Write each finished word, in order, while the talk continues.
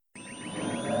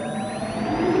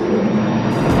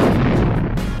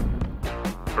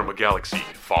galaxy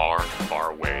far,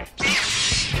 far away.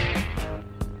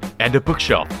 And a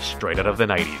bookshelf straight out of the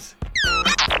 90s.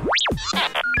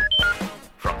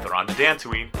 From Thrawn to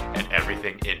Dantooine and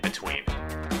everything in between.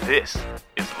 This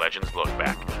is Legends Look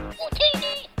Back.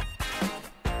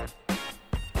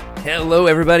 Hello,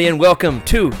 everybody, and welcome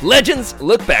to Legends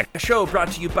Look Back, a show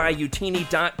brought to you by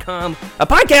Youtini.com, a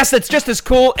podcast that's just as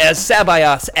cool as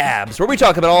Sabayas Abs, where we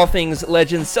talk about all things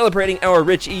Legends, celebrating our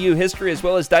rich EU history, as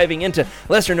well as diving into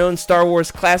lesser-known Star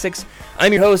Wars classics.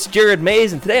 I'm your host, Jared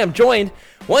Mays, and today I'm joined,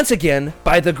 once again,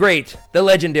 by the great, the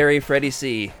legendary Freddie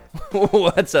C.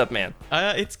 What's up, man?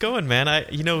 It's going, man.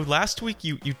 Last week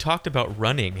you talked about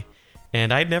running,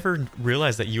 and I never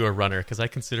realized that you were a runner, because I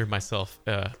consider myself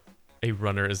a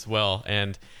runner as well.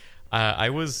 And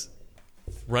I was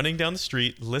running down the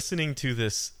street listening to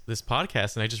this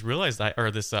podcast, and I just realized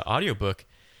this audiobook,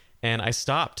 and I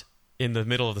stopped in the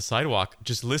middle of the sidewalk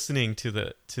just listening to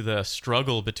the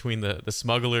struggle between the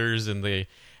smugglers and the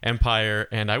Empire,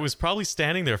 and I was probably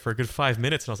standing there for a good 5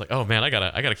 minutes, and I was like, oh man, I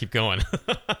gotta keep going.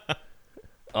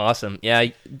 Awesome. Yeah,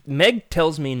 Meg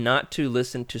tells me not to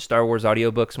listen to Star Wars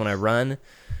audiobooks when I run,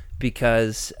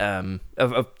 because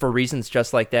for reasons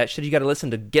just like that. You got to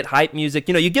listen to get hype music.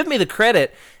 You give me the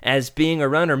credit as being a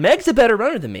runner. Meg's a better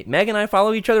runner than me. Meg and I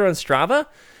follow each other on Strava.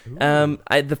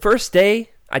 The first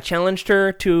day I challenged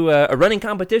her to a running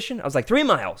competition. I was like, 3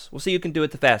 miles. We'll see who can do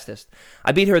it the fastest.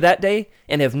 I beat her that day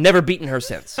and have never beaten her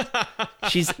since.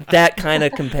 She's that kind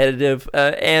of competitive.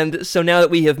 And so now that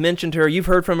we have mentioned her, you've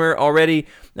heard from her already.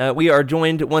 We are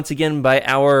joined once again by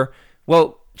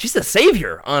she's the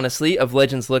savior, honestly, of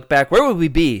Legends Look Back. Where would we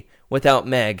be without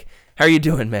Meg? How are you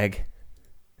doing, Meg?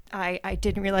 I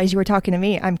didn't realize you were talking to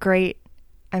me. I'm great.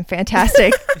 I'm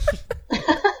fantastic.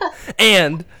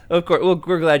 And, of course,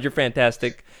 we're glad you're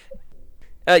fantastic.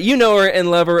 You know her and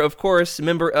love her, of course,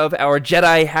 member of our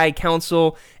Jedi High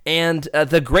Council, and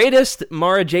the greatest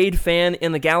Mara Jade fan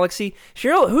in the galaxy.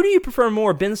 Cheryl, who do you prefer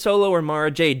more, Ben Solo or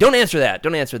Mara Jade? Don't answer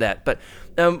that. But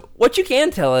what you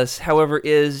can tell us, however,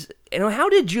 is, how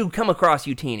did you come across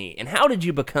Youtini, and how did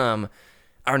you become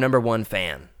our number one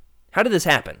fan? How did this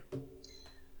happen?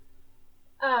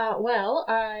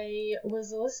 I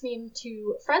was listening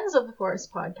to Friends of the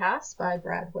Forest podcast by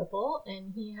Brad Whipple,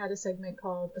 and he had a segment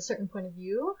called A Certain Point of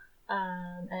View,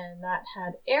 and that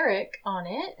had Eric on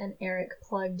it, and Eric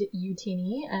plugged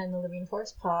Youtini and the Living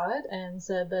Force pod and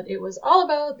said that it was all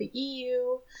about the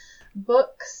EU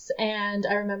books, and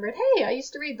I remembered, hey, I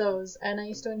used to read those, and I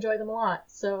used to enjoy them a lot,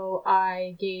 so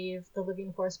I gave the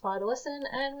Living Force pod a listen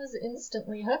and was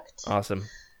instantly hooked. Awesome.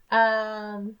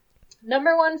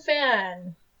 Number one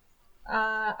fan,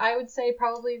 I would say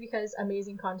probably because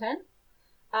amazing content.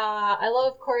 I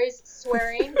love Corey's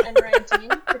swearing and ranting,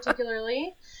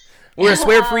 particularly. We're a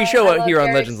swear-free show out here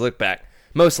on Legends Look Back,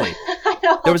 mostly. I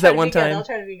know, there was that one time. I'll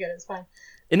try to be good, it's fine.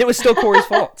 And it was still Corey's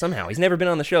fault, somehow. He's never been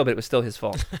on the show, but it was still his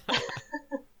fault.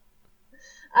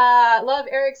 Love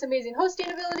Eric's amazing hosting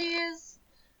abilities,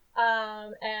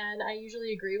 and I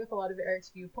usually agree with a lot of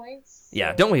Eric's viewpoints. So.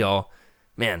 Yeah, don't we all?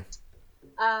 Man.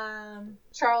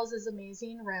 Charles's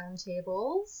amazing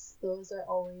roundtables. Those are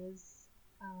always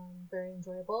very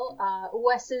enjoyable.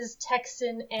 Wes's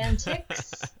Texan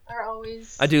antics are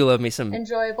always I do love me some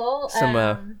enjoyable.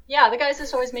 Some yeah, the guys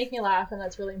just always make me laugh, and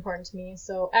that's really important to me.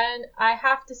 So, and I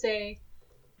have to say,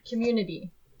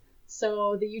 community.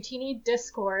 So the Youtini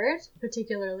Discord,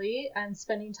 particularly, and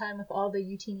spending time with all the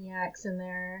Youtiniacs in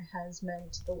there has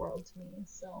meant the world to me.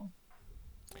 So.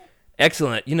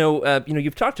 Excellent.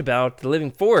 You've talked about the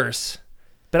Living Force,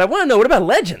 but I want to know, what about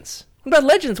Legends? What about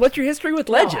Legends? What's your history with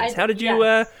Legends? How did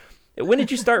you, when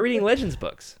did you start reading Legends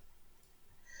books?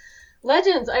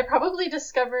 Legends, I probably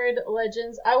discovered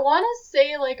Legends, I want to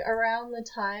say, around the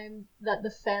time that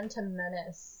the Phantom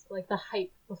Menace, the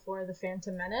hype before the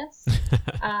Phantom Menace,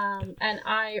 and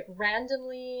I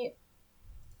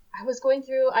was going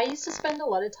through, I used to spend a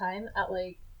lot of time at,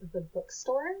 the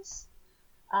bookstores.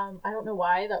 I don't know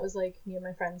why, that was me and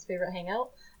my friend's favorite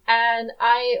hangout. And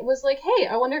I was like, hey,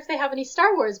 I wonder if they have any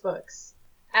Star Wars books.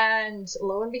 And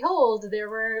lo and behold, there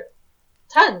were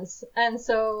tons. And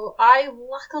so I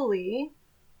luckily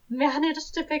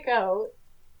managed to pick out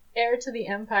Heir to the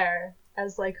Empire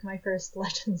as my first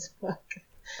Legends book.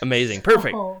 Amazing.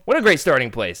 Perfect. What a great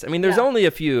starting place. I mean, there's only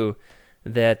a few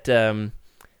that,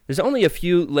 there's only a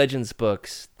few Legends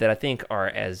books that I think are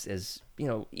as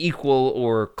equal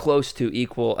or close to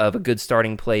equal of a good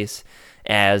starting place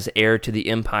as Heir to the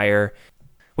Empire.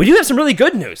 We do have some really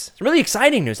good news, some really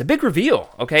exciting news, a big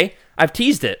reveal, okay? I've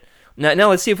teased it.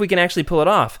 Now let's see if we can actually pull it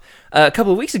off. A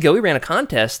couple of weeks ago, we ran a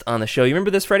contest on the show. You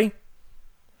remember this, Freddie?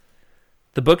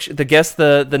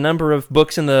 the number of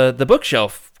books in the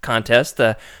bookshelf contest.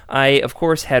 I of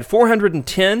course had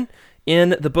 410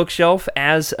 in the bookshelf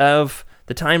as of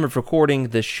the time of recording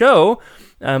the show.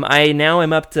 I now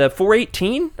am up to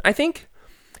 418, I think,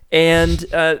 and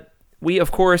we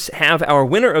of course have our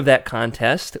winner of that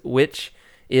contest, which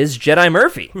is Jedi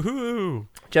Murphy. Woohoo!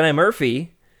 Jedi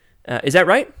Murphy, is that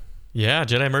right? Yeah,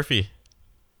 Jedi Murphy.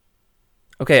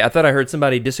 Okay, I thought I heard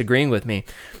somebody disagreeing with me.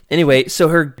 Anyway, so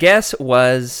her guess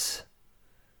was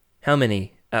how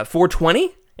many?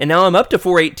 420? And now I'm up to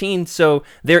 418, so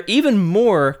they're even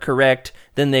more correct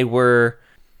than they were,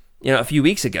 a few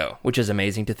weeks ago, which is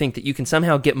amazing to think that you can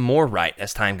somehow get more right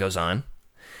as time goes on.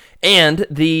 And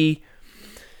the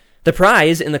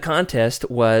prize in the contest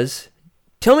was,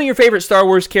 tell me your favorite Star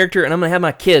Wars character, and I'm going to have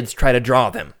my kids try to draw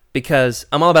them, because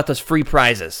I'm all about those free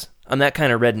prizes. I'm that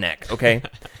kind of redneck, okay?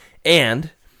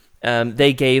 And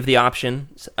they gave the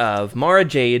options of Mara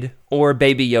Jade or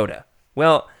Baby Yoda.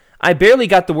 Well, I barely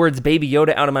got the words Baby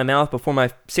Yoda out of my mouth before my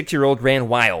 6-year-old ran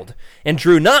wild and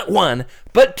drew not one,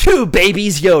 but 2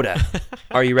 babies Yoda.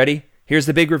 Are you ready? Here's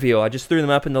the big reveal. I just threw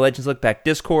them up in the Legends Look Back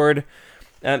Discord.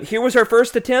 Here was her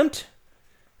first attempt.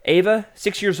 Ava,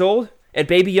 6 years old, at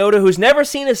Baby Yoda, who's never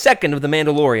seen a second of The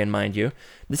Mandalorian, mind you.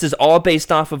 This is all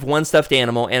based off of one stuffed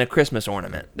animal and a Christmas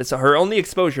ornament. That's her only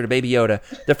exposure to Baby Yoda.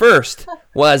 The first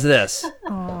was this,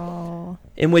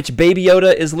 in which Baby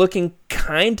Yoda is looking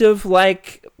kind of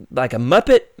like a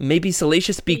Muppet, maybe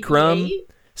Salacious B. Crumb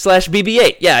 /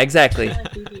 BB-8. Yeah, exactly.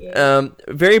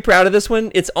 Very proud of this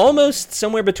one. It's almost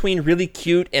somewhere between really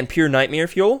cute and pure nightmare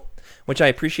fuel, which I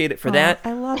appreciate it for that.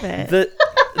 I love it.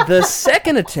 The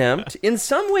second attempt, in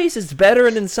some ways, is better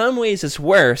and in some ways is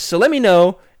worse. So let me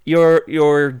know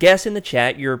your guess in the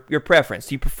chat, your preference.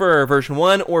 Do you prefer version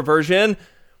 1 or version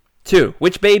 2?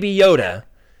 Which Baby Yoda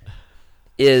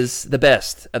is the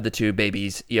best of the 2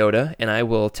 babies Yoda? And I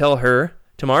will tell her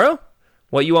tomorrow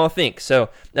what you all think. So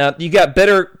you got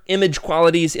better image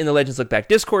qualities in the Legends Look Back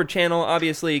Discord channel.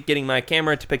 Obviously, getting my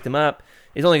camera to pick them up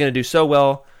is only going to do so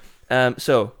well.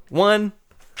 So 1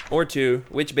 or 2,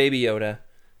 which Baby Yoda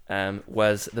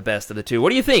was the best of the 2? What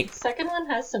do you think? Second one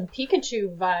has some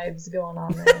Pikachu vibes going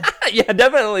on there. Yeah,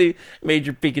 definitely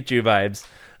major Pikachu vibes.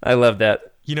 I love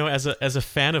that. As a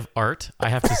fan of art, I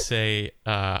have to say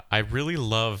I really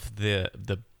love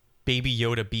the Baby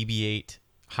Yoda BB-8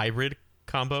 hybrid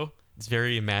combo. It's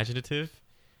very imaginative.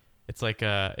 It's like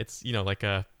a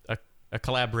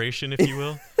collaboration, if you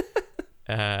will.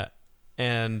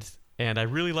 And I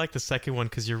really like the second one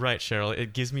because you're right, Cheryl.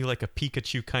 It gives me like a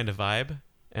Pikachu kind of vibe,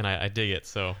 and I dig it.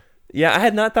 So yeah, I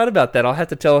had not thought about that. I'll have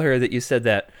to tell her that you said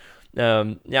that.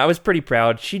 Yeah, I was pretty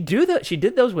proud. She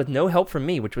did those with no help from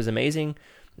me, which was amazing.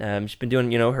 She's been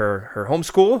doing her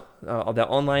homeschool, all that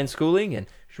online schooling, and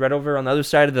she's right over on the other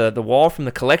side of the wall from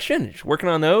the collection. She's working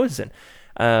on those, and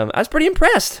I was pretty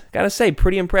impressed. Gotta say,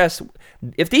 pretty impressed.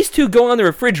 If these 2 go on the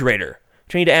refrigerator,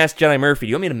 which I need to ask Jedi Murphy, do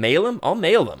you want me to mail them? I'll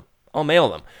mail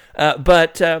them.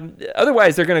 But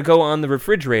otherwise, they're going to go on the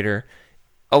refrigerator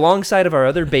alongside of our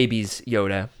other babies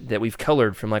Yoda that we've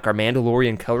colored from like our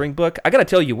Mandalorian coloring book. I got to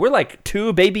tell you, we're like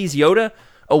 2 babies Yoda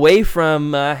away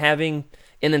from having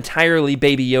an entirely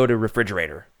Baby Yoda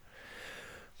refrigerator.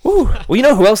 Ooh. Well, you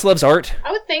know who else loves art?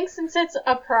 I would think since it's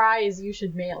a prize, you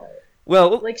should mail it.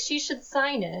 Well, like she should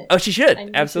sign it. Oh, she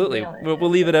should. Absolutely. We'll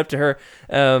leave it up to her.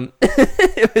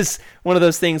 It was one of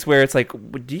those things where it's like,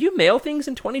 do you mail things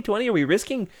in 2020? Are we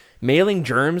risking mailing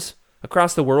germs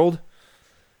across the world?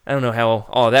 I don't know how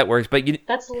all of that works, but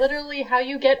that's literally how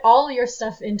you get all your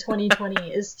stuff in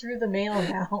 2020 is through the mail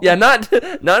now. Yeah,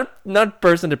 not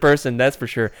person to person, that's for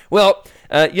sure. Well,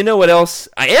 you know what else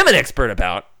I am an expert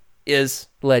about is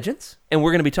Legends, and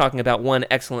we're going to be talking about one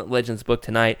excellent Legends book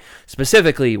tonight.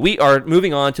 Specifically, we are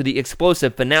moving on to the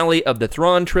explosive finale of the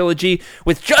Thrawn trilogy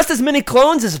with just as many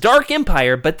clones as Dark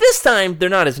Empire, but this time they're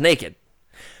not as naked.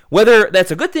 Whether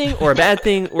that's a good thing or a bad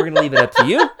thing, we're going to leave it up to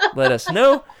you. Let us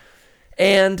know.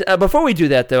 And before we do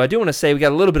that, though, I do want to say we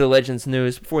got a little bit of Legends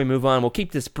news before we move on. We'll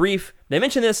keep this brief. They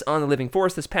mentioned this on The Living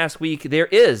Force this past week. There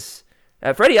is,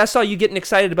 Freddie, I saw you getting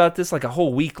excited about this like a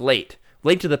whole week late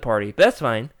to the party, but that's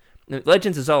fine.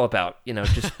 Legends is all about,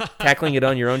 just tackling it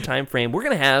on your own time frame. We're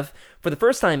going to have, for the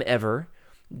first time ever,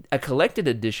 a collected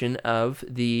edition of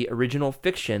the original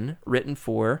fiction written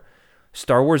for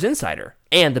Star Wars Insider.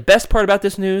 And the best part about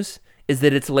this news is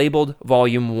that it's labeled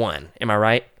Volume 1. Am I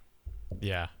right?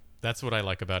 Yeah, that's what I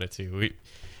like about it, too.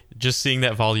 Just seeing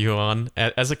that volume on,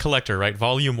 as a collector, right?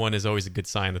 Volume 1 is always a good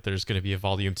sign that there's going to be a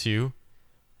Volume 2.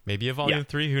 Maybe a Volume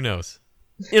 3, who knows?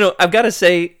 I've got to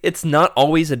say, it's not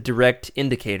always a direct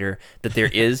indicator that there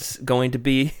is going to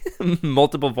be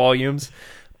multiple volumes,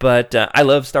 But I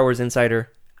love Star Wars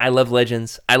Insider. I love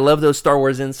Legends. I love those Star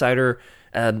Wars Insider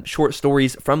short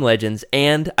stories from Legends,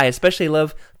 and I especially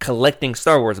love collecting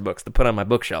Star Wars books to put on my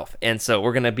bookshelf. And so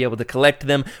we're going to be able to collect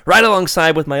them right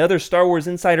alongside with my other Star Wars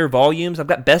Insider volumes. I've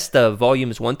got best of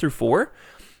volumes 1 through 4.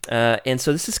 And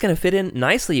so this is going to fit in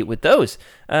nicely with those.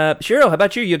 Cheryl, how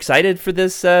about you? You excited for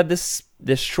this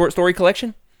this short story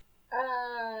collection?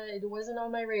 It wasn't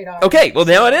on my radar. Okay, well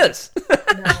now it is.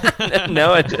 No.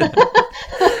 No, it didn't.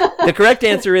 The correct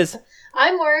answer is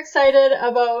I'm more excited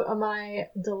about my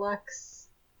deluxe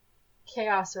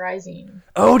Chaos Rising.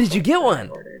 Oh, did you get that I one?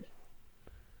 ordered.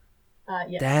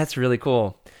 Yes. That's really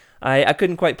cool. I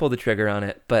couldn't quite pull the trigger on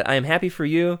it, but I am happy for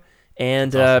you.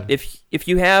 And Awesome. if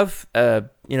you have a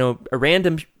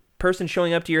random person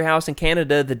showing up to your house in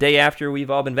Canada the day after we've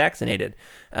all been vaccinated,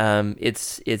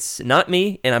 it's not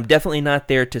me, and I'm definitely not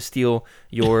there to steal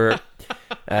your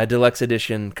deluxe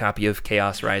edition copy of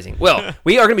Chaos Rising. Well,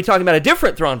 we are going to be talking about a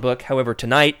different Thrawn book, however,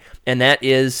 tonight, and that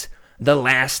is The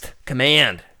Last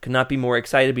Command. Could not be more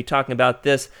excited to be talking about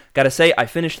this. Got to say, I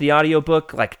finished the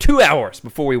audiobook like 2 hours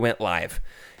before we went live,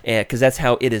 because that's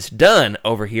how it is done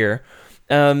over here.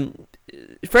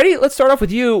 Freddie, let's start off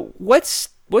with you. What's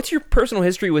your personal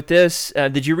history with this?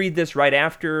 Did you read this right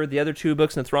after the other 2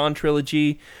 books in the Thrawn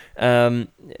trilogy? How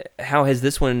has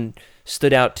this one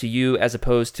stood out to you as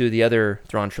opposed to the other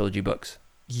Thrawn trilogy books?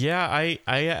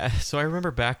 Yeah, so I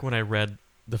remember back when I read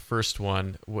the first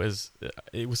one,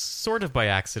 it was sort of by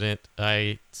accident.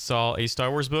 I saw a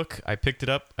Star Wars book, I picked it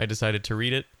up, I decided to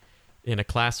read it in a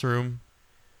classroom,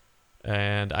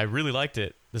 and I really liked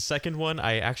it. The second one,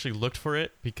 I actually looked for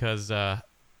it because I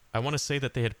want to say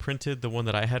that they had printed the one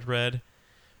that I had read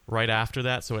right after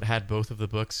that, so it had both of the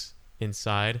books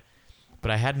inside. But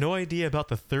I had no idea about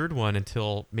the third one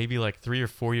until maybe like 3 or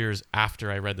 4 years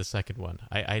after I read the second one.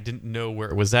 I didn't know where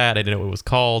it was at. I didn't know what it was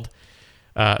called.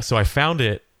 So I found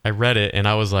it, I read it, and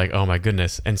I was like, oh my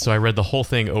goodness. And so I read the whole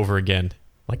thing over again,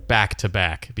 like back to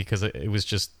back, because it was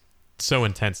just so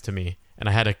intense to me. And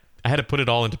I had to put it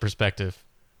all into perspective.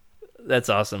 That's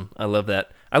awesome. I love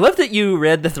that. I love that you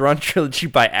read the Thrawn trilogy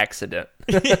by accident.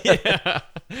 Yeah.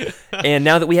 And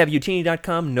now that we have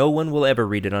Utini.com, no one will ever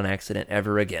read it on accident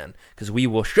ever again, because we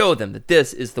will show them that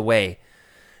this is the way.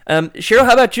 Cheryl,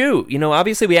 how about you?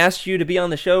 Obviously we asked you to be on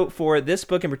the show for this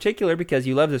book in particular because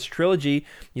you love this trilogy.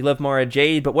 You love Mara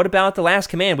Jade, but what about The Last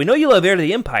Command? We know you love Heir to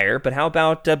the Empire, but how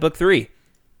about book 3?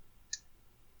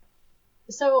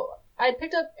 So I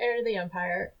picked up Heir to the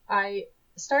Empire. I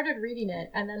started reading it,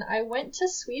 and then I went to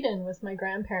Sweden with my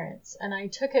grandparents, and I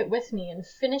took it with me and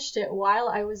finished it while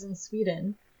I was in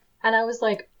Sweden. And I was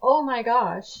like, oh my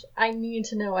gosh, I need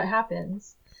to know what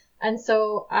happens. And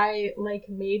so I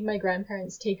made my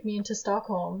grandparents take me into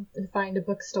Stockholm to find a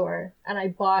bookstore, and I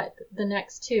bought the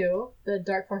next 2, the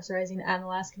Dark Force Rising and The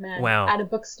Last Command, Wow. at a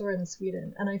bookstore in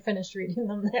Sweden, and I finished reading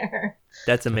them there.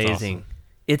 That's amazing. awesome.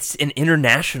 It's an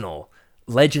international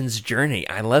Legends journey.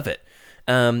 I love it.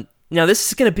 Now, this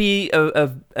is going to be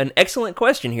an excellent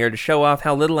question here to show off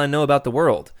how little I know about the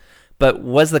world. But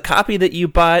was the copy that you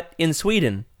bought in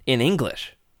Sweden in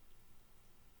English?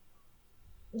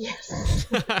 Yes.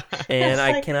 And It's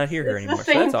I like- cannot hear her it's anymore. the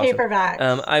So same that's awesome. paperback.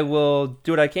 I will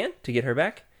do what I can to get her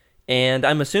back. And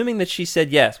I'm assuming that she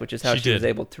said yes, which is how She she was did.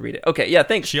 able to read it. Okay, yeah,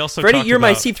 thanks. She also Freddie, talked you're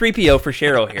my about- C-3PO for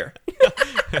Cheryl here.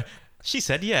 She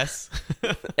said yes.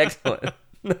 Excellent.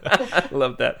 I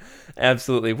love that.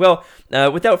 Absolutely. Well,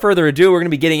 without further ado, we're going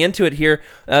to be getting into it here.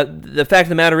 The fact of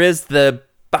the matter is, the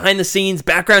behind-the-scenes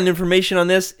background information on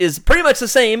this is pretty much the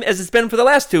same as it's been for the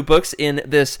last 2 books in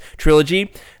this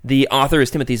trilogy. The author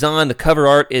is Timothy Zahn. The cover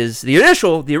art is the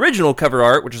original cover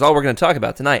art, which is all we're going to talk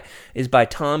about tonight, is by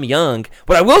Tom Young.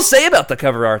 What I will say about the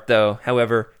cover art, though,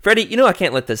 however, Freddie, I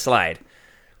can't let this slide.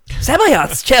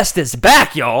 Sabayoth's chest is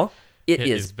back, y'all. It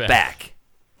is back.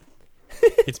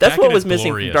 It's That's back what and was it's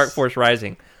missing glorious. from Dark Force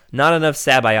Rising. Not enough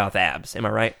Sabayoth abs. Am I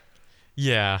right?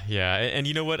 Yeah. And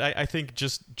you know what? I think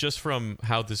just from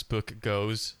how this book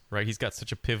goes, right? He's got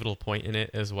such a pivotal point in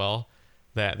it as well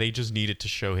that they just needed to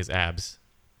show his abs.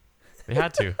 They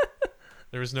had to.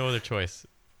 There was no other choice.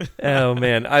 Oh,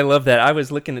 man. I love that. I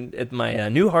was looking at my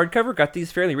new hardcover. Got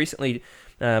these fairly recently,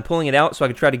 pulling it out so I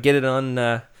could try to get it on,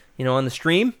 on the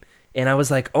stream. And I was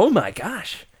like, oh, my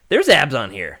gosh. There's abs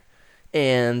on here.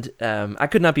 And I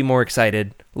could not be more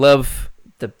excited. Love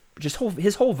his whole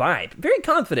vibe. Very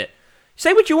confident.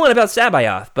 Say what you want about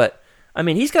Sabayoth, but I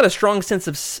mean, he's got a strong sense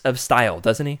of style,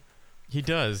 doesn't he? He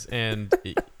does, and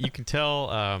you can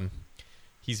tell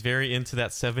he's very into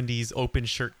that 70s open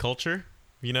shirt culture.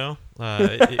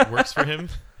 It works for him.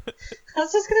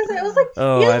 was just gonna say, I was like,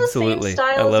 Oh, he has absolutely. the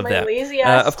same style I love as my that. lazy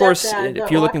ass Of course, stepdad if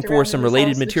that you're looking walked for around some his related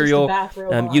house with just a material,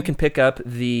 bathrobe you on. can pick up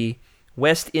the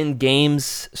West End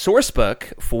Games source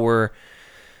book for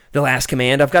The Last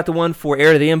Command. I've got the one for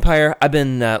Heir to the Empire. I've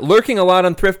been lurking a lot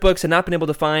on thrift books and not been able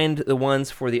to find the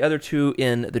ones for the other two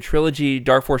in the trilogy,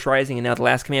 Dark Force Rising and now The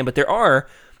Last Command, but there are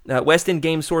West End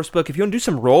Games source book. If you want to do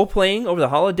some role-playing over the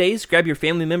holidays, grab your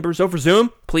family members over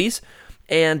Zoom, please,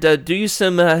 and do you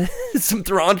some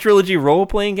Thrawn Trilogy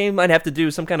role-playing game. Might have to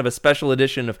do some kind of a special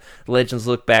edition of Legends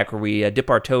Look Back where we dip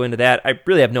our toe into that. I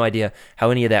really have no idea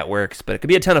how any of that works, but it could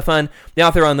be a ton of fun. The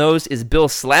author on those is Bill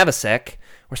Slavicsek,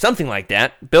 or something like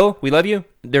that. Bill, we love you.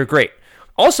 They're great.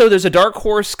 Also, there's a Dark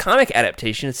Horse comic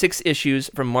adaptation, 6 issues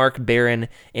from Mark Barron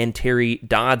and Terry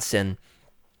Dodson,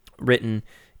 written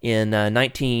in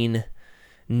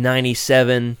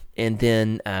 1997 and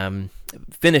then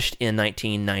finished in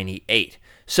 1998.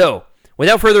 So,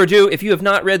 without further ado, if you have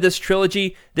not read this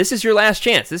trilogy, this is your last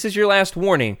chance. This is your last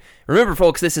warning. Remember,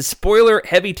 folks, this is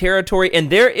spoiler-heavy territory, and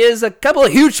there is a couple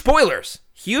of huge spoilers.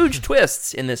 Huge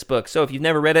twists in this book. So if you've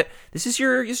never read it, this is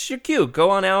your cue.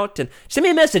 Go on out and send me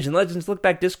a message in Legends Look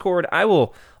Back Discord.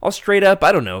 I'll straight up,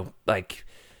 I don't know, like,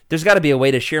 there's got to be a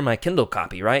way to share my Kindle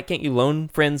copy, right? Can't you loan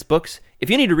friends books? If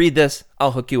you need to read this,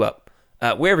 I'll hook you up.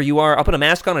 Wherever you are, I'll put a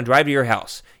mask on and drive to your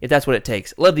house, if that's what it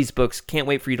takes. Love these books. Can't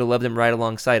wait for you to love them right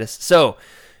alongside us. So,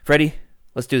 Freddie,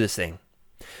 let's do this thing.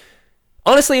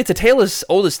 Honestly, it's a tale as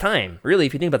old as time, really,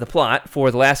 if you think about the plot. For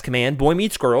The Last Command, boy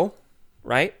meets girl,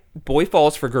 right? Boy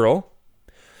falls for girl.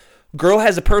 Girl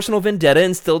has a personal vendetta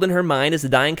instilled in her mind as the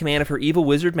dying command of her evil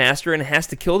wizard master and has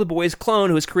to kill the boy's clone,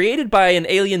 who is created by an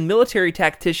alien military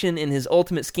tactician in his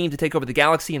ultimate scheme to take over the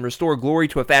galaxy and restore glory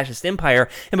to a fascist empire.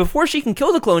 And before she can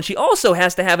kill the clone, she also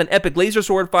has to have an epic laser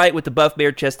sword fight with the buff,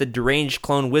 bare-chested, deranged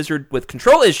clone wizard with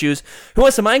control issues who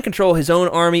wants to mind control his own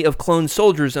army of clone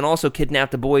soldiers and also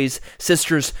kidnap the boy's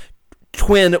sister's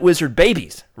twin wizard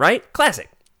babies. Right? Classic.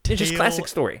 It's just classic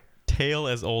story. Tale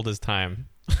as old as time.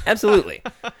 Absolutely.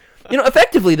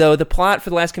 Effectively, though, the plot for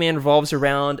The Last Command revolves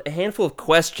around a handful of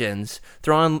questions.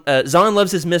 Zahn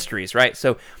loves his mysteries, right?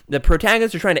 So the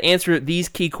protagonists are trying to answer these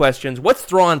key questions. What's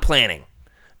Thrawn planning?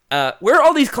 Where are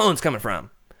all these clones coming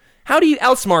from? How do you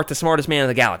outsmart the smartest man in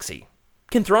the galaxy?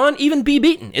 Can Thrawn even be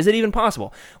beaten? Is it even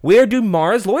possible? Where do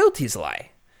Mara's loyalties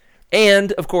lie?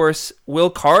 And, of course,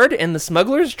 will Karrde and the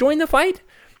smugglers join the fight?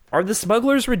 Are the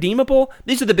smugglers redeemable?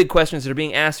 These are the big questions that are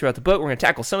being asked throughout the book. We're going to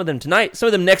tackle some of them tonight, some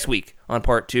of them next week on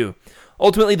part 2.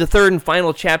 Ultimately, the third and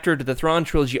final chapter to the Thrawn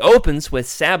trilogy opens with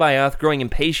Sabaoth growing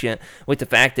impatient with the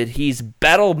fact that he's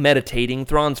battle meditating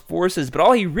Thrawn's forces, but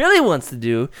all he really wants to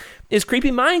do is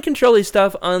creepy mind control-y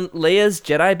stuff on Leia's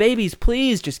Jedi babies.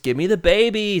 Please, just give me the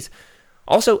babies.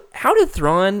 Also, how did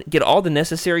Thrawn get all the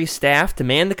necessary staff to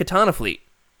man the Katana fleet?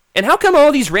 And how come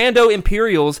all these rando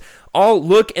Imperials all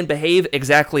look and behave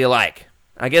exactly alike?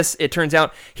 I guess it turns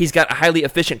out he's got a highly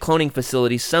efficient cloning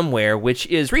facility somewhere, which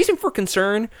is reason for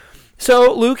concern.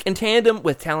 So Luke, in tandem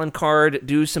with Talon Karrde,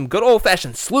 do some good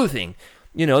old-fashioned sleuthing.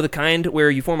 The kind where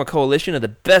you form a coalition of the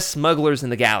best smugglers in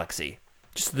the galaxy.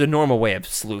 Just the normal way of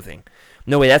sleuthing.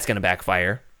 No way that's going to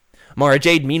backfire. Mara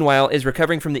Jade, meanwhile, is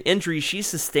recovering from the injuries she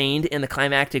sustained in the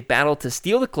climactic battle to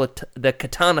steal the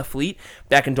Katana fleet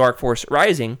back in Dark Force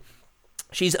Rising.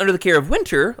 She's under the care of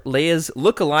Winter, Leia's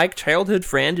look-alike childhood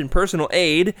friend and personal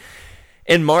aide,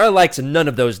 and Mara likes none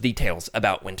of those details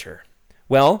about Winter.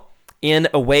 Well, in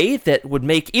a way that would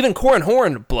make even Corran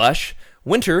Horn blush,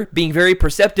 Winter, being very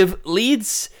perceptive,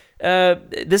 leads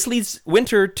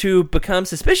Winter to become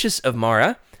suspicious of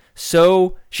Mara,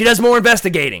 so she does more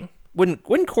investigating. Wouldn't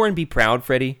Corran be proud,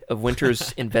 Freddie, of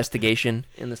Winter's investigation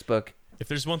in this book? If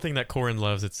there's one thing that Corran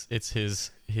loves, it's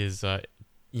his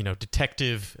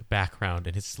detective background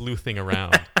and his sleuthing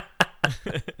around.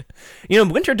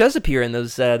 Winter does appear in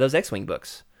those X-Wing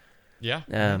books. Yeah.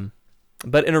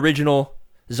 But an original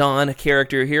Zahn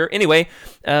character here. Anyway,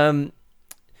 where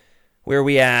are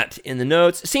we at in the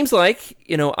notes? Seems like,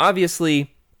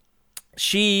 obviously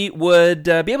she would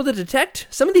be able to detect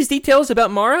some of these details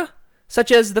about Mara, such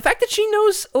as the fact that she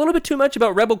knows a little bit too much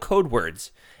about Rebel code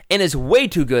words and is way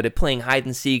too good at playing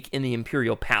hide-and-seek in the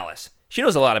Imperial Palace. She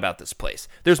knows a lot about this place.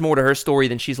 There's more to her story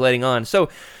than she's letting on. So,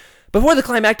 before the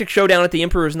climactic showdown at the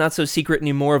Emperor's not-so-secret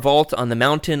anymore vault on the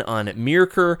mountain on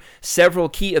Mirkur, several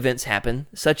key events happen,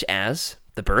 such as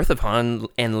the birth of Han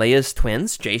and Leia's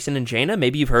twins, Jacen and Jaina.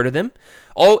 Maybe you've heard of them.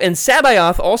 Oh, and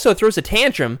Sabaoth also throws a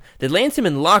tantrum that lands him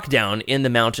in lockdown in the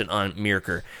mountain on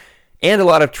Mirkur. And a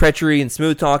lot of treachery and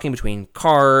smooth talking between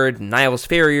Card, Niles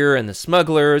Ferrier, and the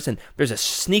smugglers. And there's a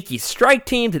sneaky strike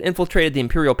team that infiltrated the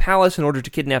Imperial Palace in order to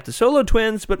kidnap the Solo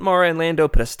twins, but Mara and Lando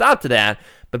put a stop to that.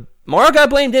 But Mara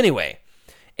got blamed anyway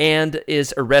and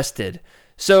is arrested.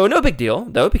 So no big deal,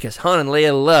 though, because Han and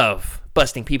Leia love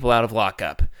busting people out of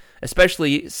lockup,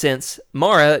 especially since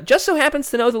Mara just so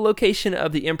happens to know the location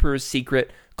of the Emperor's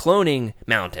secret cloning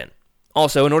mountain.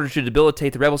 Also, in order to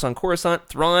debilitate the rebels on Coruscant,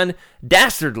 Thrawn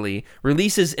dastardly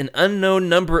releases an unknown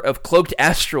number of cloaked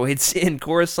asteroids in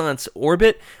Coruscant's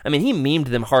orbit. I mean, he memed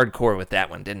them hardcore with that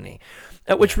one, didn't he?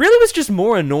 Which really was just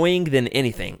more annoying than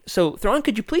anything. So, Thrawn,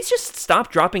 could you please just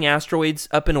stop dropping asteroids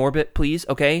up in orbit, please?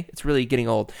 Okay? It's really getting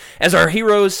old. As our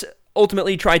heroes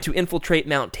ultimately try to infiltrate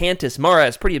Mount Tantus, Mara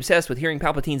is pretty obsessed with hearing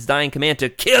Palpatine's dying command to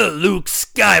kill Luke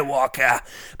Skywalker.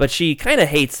 But she kind of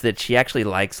hates that she actually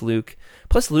likes Luke.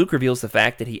 Plus, Luke reveals the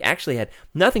fact that he actually had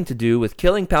nothing to do with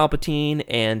killing Palpatine,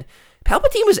 and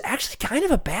Palpatine was actually kind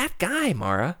of a bad guy,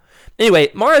 Mara.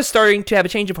 Anyway, Mara's starting to have a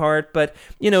change of heart, but,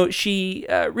 she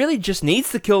really just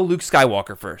needs to kill Luke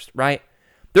Skywalker first, right?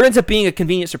 There ends up being a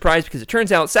convenient surprise because it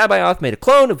turns out Sabaoth made a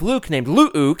clone of Luke named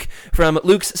Luke from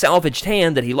Luke's salvaged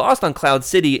hand that he lost on Cloud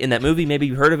City in that movie. Maybe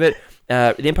you've heard of it.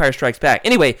 The Empire Strikes Back.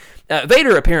 Anyway,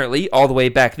 Vader apparently, all the way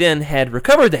back then, had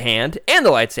recovered the hand and the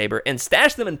lightsaber and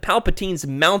stashed them in Palpatine's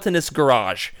mountainous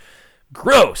garage.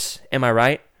 Gross, am I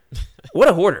right? What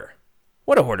a hoarder.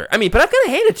 What a hoarder. I mean, but I've got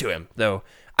to hand it to him, though.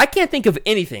 I can't think of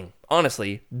anything,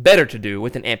 honestly, better to do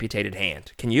with an amputated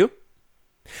hand. Can you?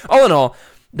 All in all,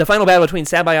 the final battle between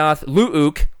Sabaoth,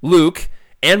 Luke,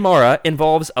 and Mara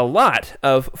involves a lot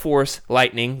of Force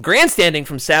lightning, grandstanding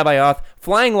from Sabaoth,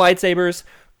 flying lightsabers,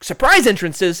 surprise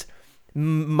entrances,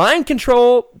 mind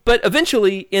control, but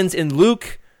eventually ends in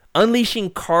Luke unleashing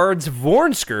Card's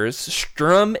Vornskers,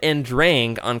 Strum and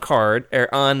Drang on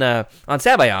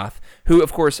Sabaoth, who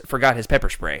of course forgot his pepper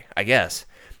spray, I guess.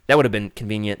 That would have been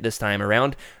convenient this time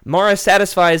around. Mara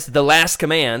satisfies the last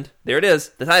command, there it is,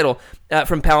 the title,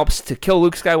 from Palps to kill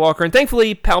Luke Skywalker, and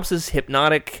thankfully Palps'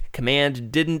 hypnotic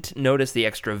command didn't notice the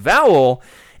extra vowel,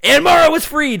 and Mara was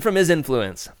freed from his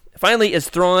influence. Finally, as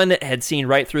Thrawn had seen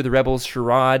right through the rebels'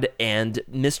 charade and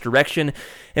misdirection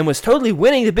and was totally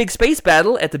winning the big space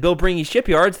battle at the Bilbringi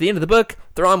shipyards at the end of the book,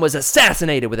 Thrawn was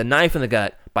assassinated with a knife in the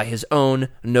gut by his own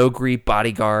Nogri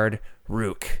bodyguard,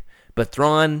 Rook. But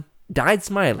Thrawn died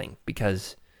smiling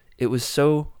because it was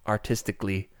so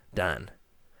artistically done.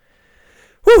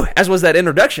 Whew, as was that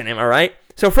introduction, am I right?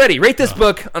 So, Freddie, rate this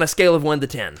book on a scale of 1 to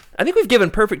 10. I think we've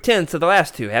given perfect 10s to the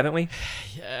last two, haven't we?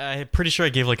 Yeah, I'm pretty sure I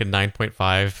gave like a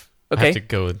 9.5. Okay. I have to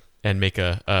go and make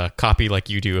a copy like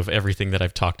you do of everything that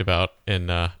I've talked about in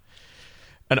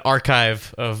an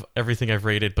archive of everything I've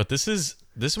rated. But this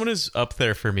one is up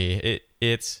there for me.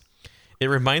 It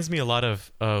reminds me a lot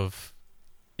of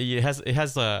it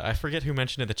has I forget who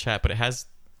mentioned in the chat, but it has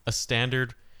a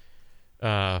standard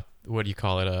what do you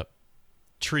call it, a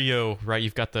trio, right?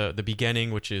 You've got the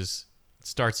beginning, which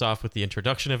starts off with the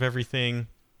introduction of everything,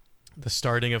 the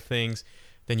starting of things.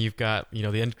 Then you've got,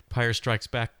 the Empire Strikes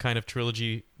Back kind of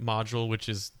trilogy module, which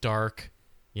is dark,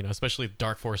 especially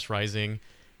Dark Force Rising.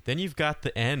 Then you've got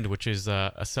the end, which is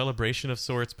a celebration of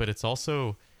sorts, but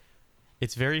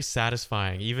it's very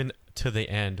satisfying, even to the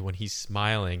end when he's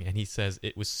smiling and he says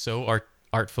it was so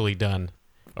artfully done.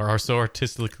 Or so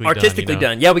artistically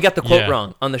done. Yeah, we got the quote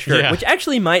wrong on the shirt, which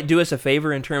actually might do us a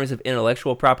favor in terms of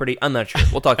intellectual property. I'm not sure.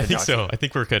 We'll talk to I think Josh. so. I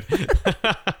think we're good.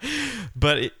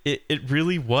 But it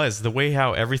really was the way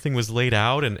how everything was laid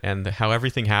out and how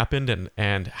everything happened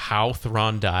and how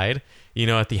Thrawn died,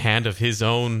 at the hand of his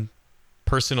own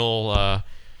personal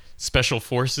special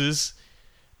forces.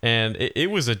 And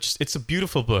it's a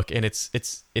beautiful book, and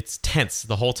it's tense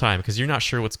the whole time because you're not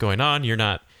sure what's going on. You're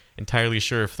not entirely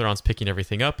sure if Thrawn's picking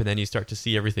everything up, and then you start to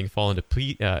see everything fall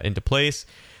into place.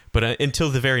 But until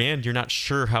the very end, you're not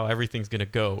sure how everything's going to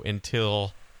go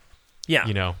until,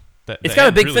 it's got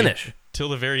a big finish. Till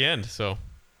the very end, so.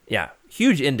 Yeah,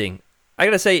 huge ending. I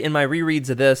got to say, in my rereads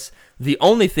of this, the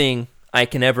only thing I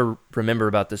can ever remember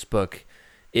about this book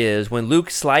is when Luke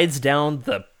slides down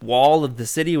the wall of the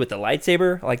city with the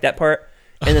lightsaber, I like that part.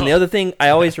 And then the other thing I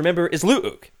always remember is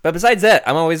Luke. But besides that,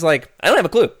 I'm always like, I don't have a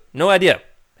clue. No idea.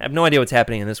 I have no idea what's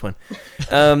happening in this one.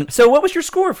 So what was your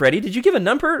score, Freddie? Did you give a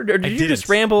number, or did you just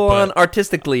ramble on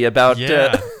artistically about...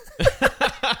 Yeah.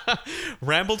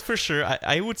 Rambled for sure.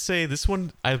 I would say this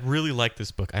one, I really like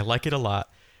this book. I like it a lot.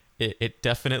 It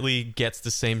definitely gets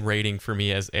the same rating for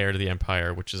me as Heir to the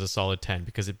Empire, which is a solid 10,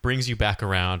 because it brings you back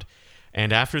around.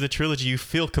 And after the trilogy, you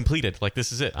feel completed. Like,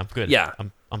 this is it. I'm good. Yeah.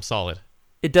 I'm solid.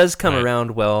 It does come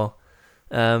around well.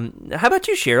 How about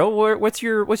you, Cheryl? What's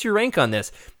your rank on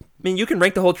this? I mean, you can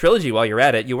rank the whole trilogy while you're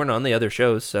at it. You weren't on the other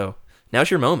shows, so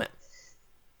now's your moment.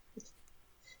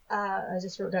 I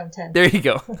just wrote down 10. There you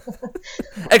go.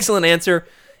 Excellent answer.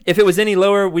 If it was any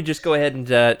lower, we'd just go ahead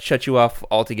and shut you off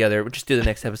altogether. We'll just do the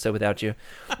next episode without you.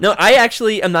 No,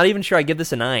 I'm not even sure I give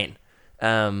this a 9.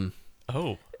 I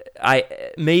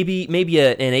maybe an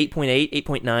 8.8,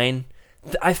 8.9.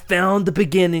 I found the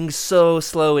beginning so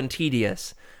slow and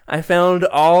tedious. I found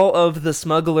all of the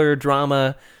smuggler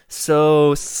drama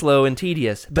so slow and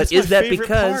tedious. But That's my favorite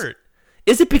part.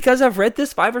 Is it because I've read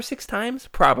this 5 or 6 times?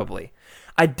 Probably.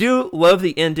 I do love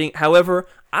the ending. However,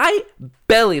 I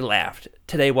belly laughed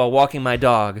today while walking my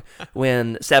dog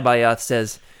when Sabayoth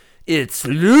says, "It's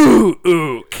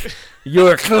Luke,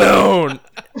 your clone."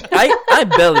 I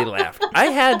belly laughed. I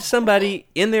had somebody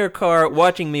in their car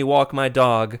watching me walk my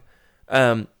dog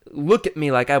look at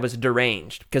me like I was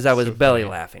deranged because I was belly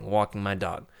laughing walking my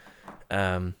dog.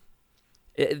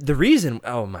 The reason,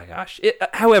 oh my gosh.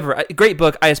 However, great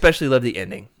book. I especially love the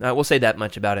ending. We'll say that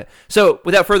much about it. So,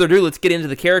 without further ado, let's get into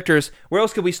the characters. Where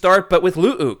else could we start but with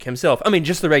Luke himself? I mean,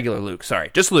 just the regular Luke. Sorry,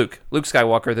 just Luke. Luke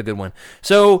Skywalker, the good one.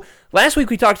 So, last week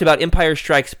we talked about Empire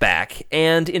Strikes Back,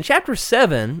 and in Chapter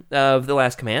 7 of The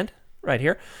Last Command, right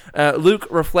here, Luke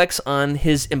reflects on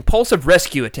his impulsive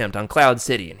rescue attempt on Cloud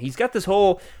City, and he's got this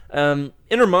whole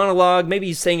inner monologue. Maybe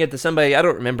he's saying it to somebody, I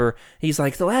don't remember. He's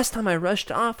like, the last time I rushed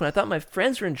off when I thought my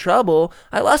friends were in trouble,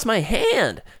 I lost my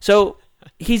hand. So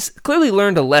he's clearly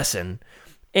learned a lesson.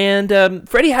 And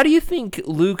Freddie, how do you think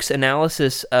Luke's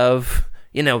analysis of,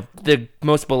 the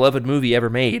most beloved movie ever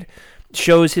made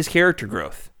shows his character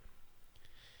growth?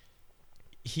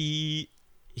 He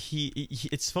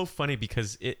it's so funny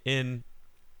because in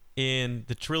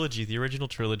the trilogy, the original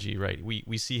trilogy, right,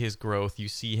 we see his growth. You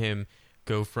see him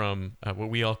go from what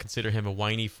we all consider him a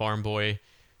whiny farm boy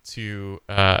to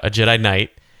a Jedi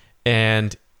Knight.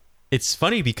 And it's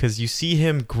funny because you see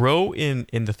him grow in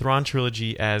the Thrawn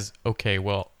trilogy as, okay,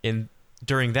 well,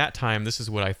 during that time, this is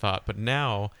what I thought. But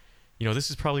now,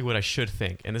 this is probably what I should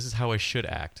think. And this is how I should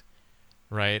act.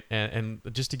 Right? And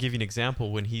just to give you an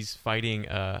example, when he's fighting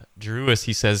Jeruis,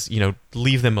 he says,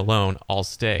 leave them alone, I'll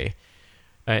stay.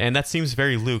 And that seems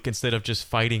very Luke, instead of just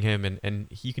fighting him, and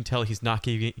you can tell he's not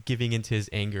giving into his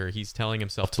anger. He's telling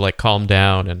himself to calm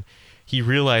down, and he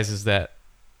realizes that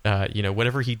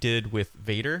whatever he did with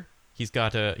Vader, he's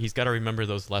got to remember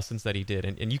those lessons that he did,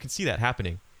 and you can see that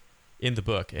happening in the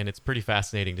book, and it's pretty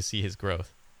fascinating to see his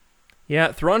growth.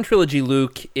 Yeah, Thrawn trilogy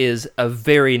Luke is a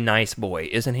very nice boy,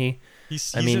 isn't he?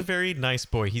 He's a very nice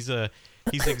boy. He's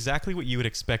exactly what you would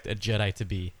expect a Jedi to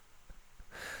be.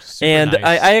 Super and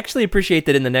nice. I actually appreciate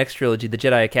that in the next trilogy, the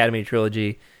Jedi Academy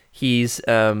trilogy, he's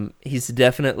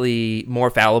definitely more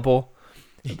fallible,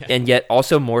 and yet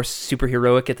also more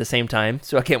superheroic at the same time.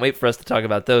 So I can't wait for us to talk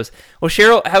about those. Well,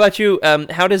 Cheryl, how about you?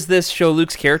 How does this show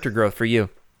Luke's character growth for you?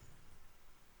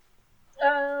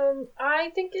 I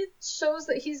think it shows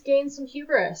that he's gained some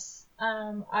hubris.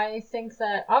 I think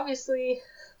that obviously,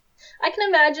 I can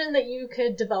imagine that you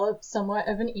could develop somewhat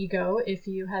of an ego if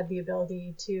you had the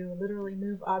ability to literally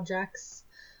move objects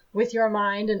with your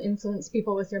mind and influence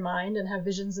people with your mind and have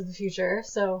visions of the future.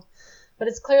 So, but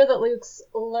it's clear that Luke's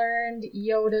learned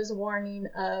Yoda's warning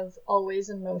of always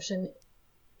in motion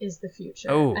is the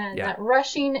future. Oh, and yeah. that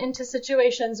rushing into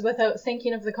situations without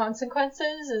thinking of the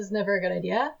consequences is never a good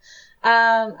idea.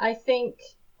 I think,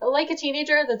 like a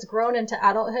teenager that's grown into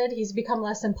adulthood, he's become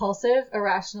less impulsive,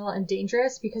 irrational, and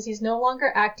dangerous because he's no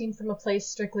longer acting from a place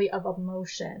strictly of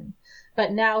emotion.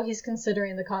 But now he's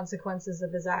considering the consequences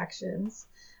of his actions.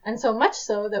 And so much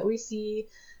so that we see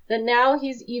that now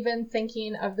he's even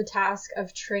thinking of the task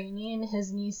of training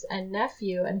his niece and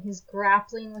nephew, and he's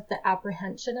grappling with the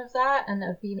apprehension of that and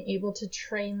of being able to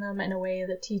train them in a way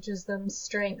that teaches them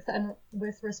strength and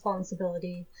with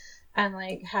responsibility and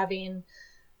having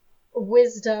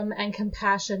wisdom and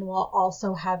compassion while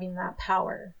also having that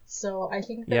power. So I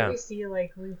think that we see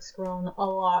Luke's grown a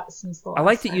lot since the last I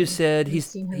like that time you said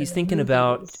he's thinking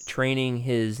about training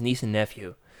his niece and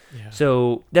nephew. Yeah.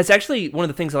 So that's actually one of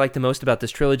the things I like the most about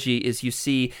this trilogy is you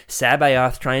see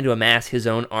Sabayoth trying to amass his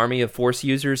own army of Force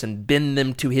users and bend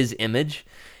them to his image.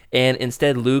 And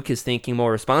instead, Luke is thinking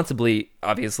more responsibly,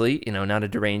 obviously, not a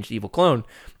deranged evil clone,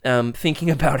 thinking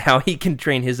about how he can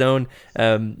train his own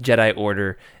Jedi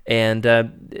Order. And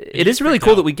it is really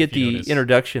cool that we get the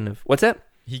introduction of... What's that?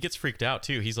 He gets freaked out,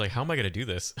 too. He's like, how am I going to do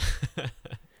this?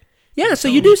 Yeah, so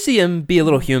you do see him be a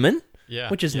little human,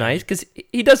 which is nice, because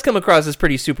he does come across as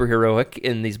pretty superheroic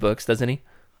in these books, doesn't he?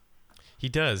 He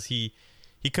does. He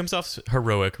comes off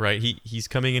heroic, right? He's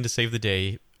coming in to save the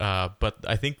day. But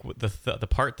I think the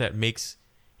part that makes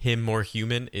him more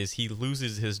human is he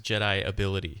loses his Jedi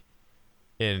ability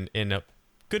in a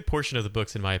good portion of the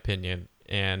books, in my opinion,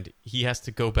 and he has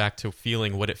to go back to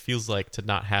feeling what it feels like to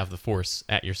not have the Force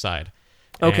at your side.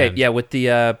 Okay, And- yeah, with the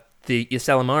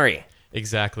Ysalamari.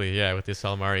 Exactly, yeah, with the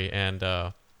Salamari, and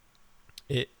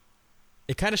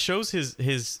it kind of shows his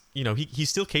he's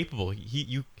still capable.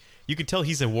 You can tell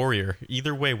he's a warrior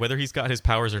either way, whether he's got his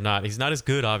powers or not. He's not as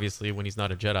good, obviously, when he's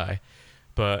not a Jedi,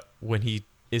 but when he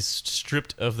is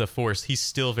stripped of the Force, he's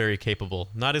still very capable.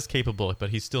 Not as capable, but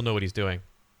he still know what he's doing.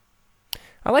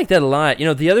 I like that a lot.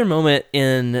 The other moment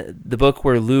in the book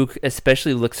where Luke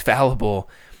especially looks fallible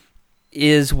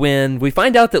is when we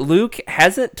find out that Luke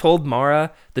hasn't told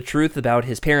Mara the truth about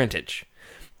his parentage.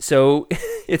 So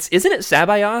isn't it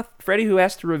Sabayoth, Freddie, who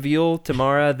has to reveal to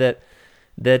Mara that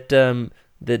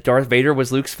Darth Vader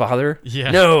was Luke's father?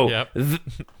 Yeah. No. Yep.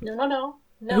 No.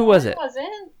 Who was it? It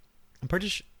wasn't. I'm pretty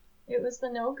sure. It was the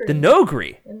Nogri. The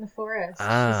Nogri. In the forest.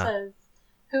 Ah. She says,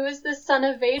 "Who is the son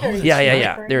of Vader?" Yeah.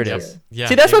 referring There it to? is. Yeah,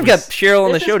 See, that's why it I've got was- Cheryl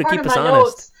on the This show is to part keep of us my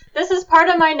honest. notes. This is part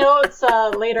of my notes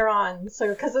later on, so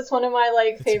because it's one of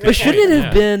my favorite. But shouldn't it Yeah.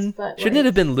 have been? But, Shouldn't it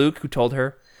have been Luke who told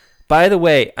her? By the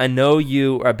way, I know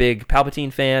you are a big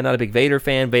Palpatine fan, not a big Vader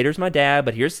fan. Vader's my dad,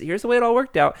 but here's the way it all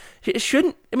worked out. It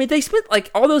shouldn't. I mean, they spent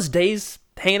all those days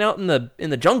hanging out in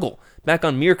the jungle back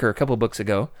on Mirkor a couple books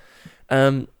ago.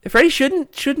 Freddie,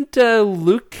 shouldn't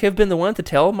Luke have been the one to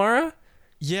tell Mara?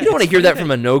 Yeah, You don't want to it's hear funny that from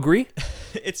a Nogri.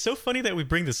 It's so funny that we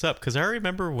bring this up because I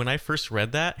remember when I first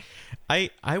read that,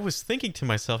 I was thinking to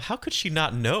myself, how could she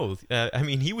not know? I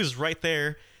mean, he was right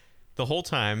there the whole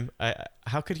time.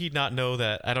 How could he not know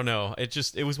that? I don't know.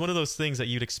 It was one of those things that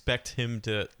you'd expect him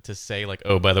to say, like,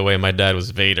 oh, by the way, my dad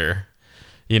was Vader,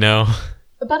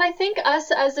 But I think us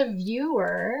as a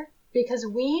viewer, because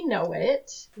we know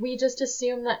it, we just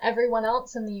assume that everyone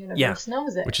else in the universe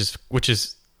knows it. which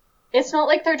is It's not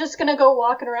like they're just gonna go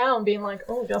walking around being like,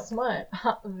 "Oh, guess what?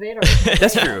 Vader."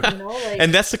 That's true.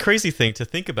 And that's the crazy thing to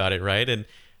think about it, right?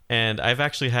 And I've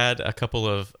actually had a couple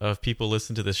of people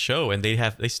listen to this show, and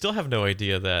they still have no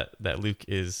idea that Luke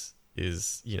is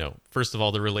first of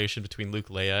all, the relation between Luke,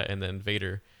 Leia, and then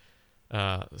Vader.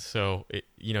 So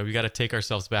we got to take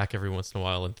ourselves back every once in a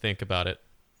while and think about it.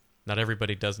 Not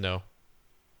everybody does know.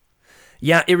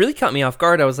 Yeah, it really caught me off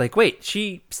guard. I was like, wait,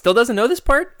 she still doesn't know this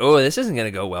part? Oh, this isn't going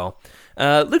to go well.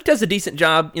 Luke does a decent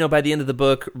job, by the end of the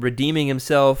book, redeeming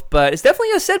himself, but it's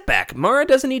definitely a setback. Mara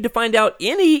doesn't need to find out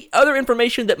any other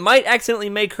information that might accidentally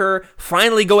make her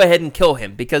finally go ahead and kill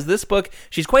him, because this book,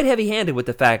 she's quite heavy-handed with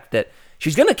the fact that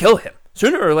she's going to kill him,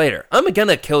 sooner or later. I'm going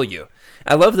to kill you.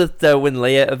 I love that when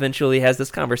Leia eventually has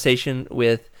this conversation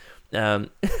with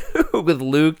with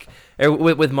Luke, or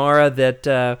with Mara,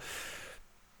 that...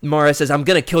 Mara says, "I'm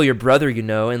gonna kill your brother, and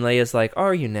Leia's like,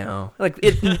 "Are you now?"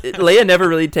 Leia never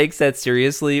really takes that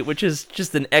seriously, which is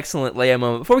just an excellent Leia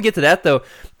moment. Before we get to that, though,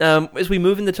 as we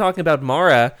move into talking about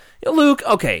Mara, Luke,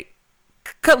 okay,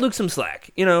 cut Luke some slack.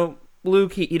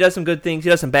 Luke, he does some good things, he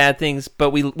does some bad things,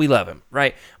 but we love him,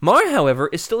 right? Mara, however,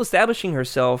 is still establishing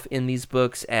herself in these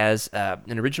books as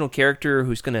an original character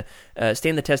who's gonna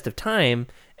stand the test of time,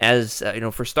 as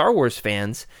for Star Wars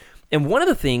fans. And one of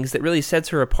the things that really sets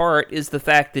her apart is the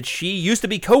fact that she used to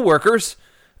be co-workers,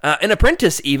 an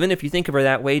apprentice even, if you think of her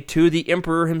that way, to the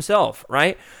Emperor himself,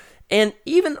 right? And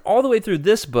even all the way through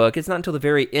this book, it's not until the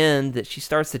very end that she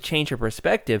starts to change her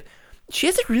perspective. She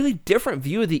has a really different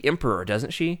view of the Emperor,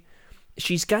 doesn't she?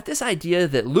 She's got this idea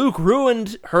that Luke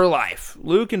ruined her life.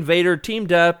 Luke and Vader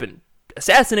teamed up and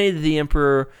assassinated the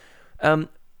Emperor.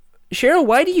 Cheryl,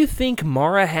 why do you think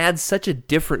Mara had such a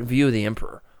different view of the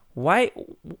Emperor? Why?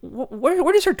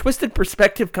 Where does her twisted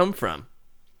perspective come from?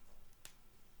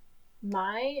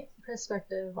 My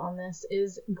perspective on this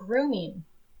is grooming.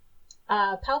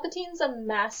 Palpatine's a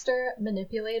master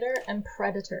manipulator and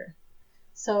predator.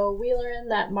 So we learn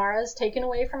that Mara's taken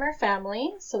away from her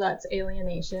family, so that's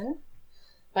alienation,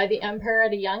 by the Emperor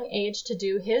at a young age to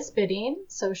do his bidding,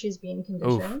 so she's being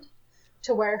conditioned,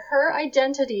 to where her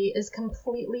identity is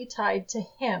completely tied to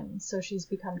him, so she's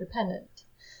become dependent.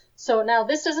 So now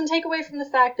this doesn't take away from the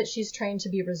fact that she's trained to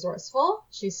be resourceful,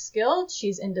 she's skilled,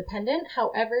 she's independent.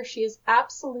 However, she is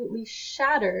absolutely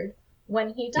shattered when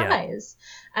he dies.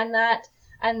 Yeah.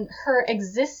 And her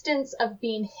existence of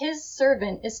being his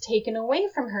servant is taken away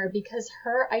from her because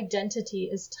her identity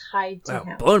is tied to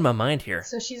him. Blowing my mind here.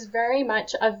 So she's very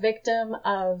much a victim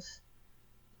of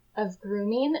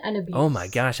grooming and abuse. Oh my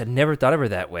gosh, I'd never thought of her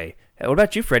that way. What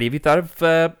about you, Freddie? Have you thought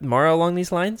of Mara along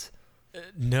these lines?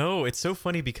 No, it's so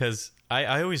funny because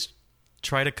I always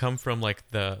try to come from like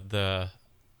the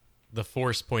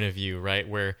Force point of view, right?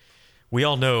 Where we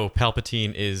all know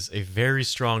Palpatine is a very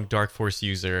strong Dark Force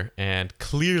user, and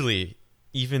clearly,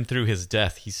 even through his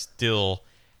death, he still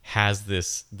has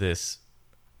this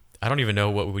I don't even know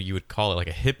what you would call it,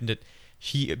 like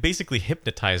he basically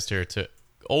hypnotized her to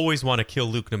always want to kill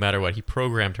Luke no matter what. He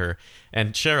programmed her.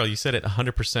 And Cheryl, you said it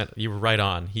 100%. You were right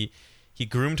on. He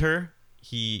groomed her.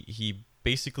 He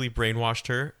basically brainwashed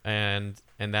her, and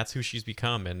that's who she's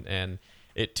become. And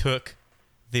it took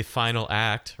the final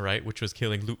act, right, which was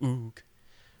killing Luke.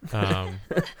 But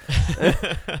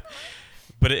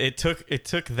it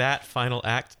took that final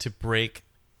act to break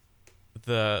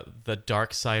the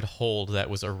dark side hold that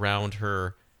was around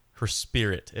her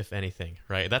spirit, if anything,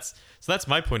 right? That's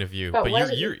my point of view. But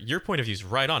your point of view is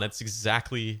right on. It's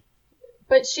exactly.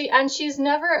 But she's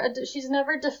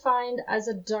never defined as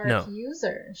a dark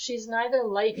user. She's neither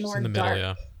light nor in the dark. Middle,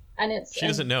 yeah. And she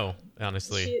doesn't know,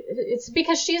 honestly. It's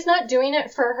because she's not doing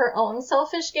it for her own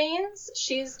selfish gains.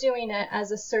 She's doing it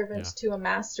as a servant to a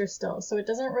master still. So it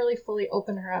doesn't really fully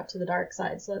open her up to the dark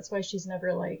side. So that's why she's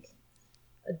never like.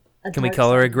 Can we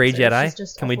call her a Gray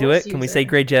Jedi? Can we do it? Can we say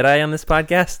Gray Jedi on this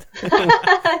podcast?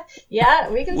 Yeah,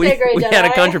 we can say Gray Jedi. We had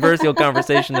a controversial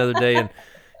conversation the other day,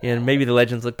 and maybe the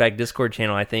Legends Look Back Discord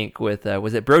channel, I think, with,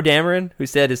 was it Bro Dameron, who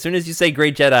said, as soon as you say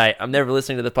Gray Jedi, I'm never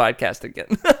listening to the podcast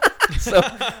again. So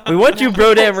we want you,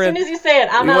 Bro Dameron. As soon as you say it,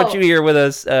 I'm out. We want you here with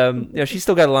us. She's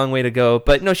still got a long way to go,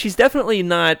 but no, she's definitely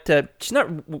not. She's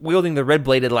not wielding the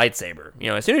red-bladed lightsaber.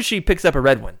 As soon as she picks up a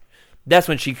red one, that's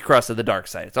when she crosses the dark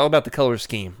side. It's all about the color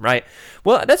scheme, right?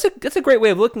 Well, that's a great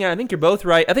way of looking at it. I think you're both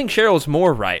right. I think Cheryl's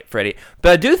more right, Freddie.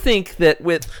 But I do think that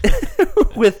with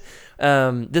with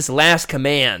this last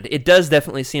command, it does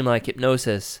definitely seem like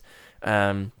hypnosis,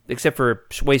 except for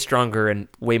way stronger and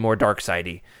way more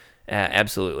dark-sidey.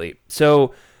 Absolutely.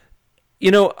 So,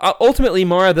 ultimately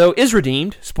Mara, though, is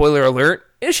redeemed. Spoiler alert.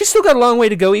 And she's still got a long way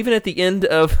to go. Even at the end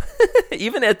of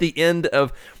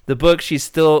the book, she's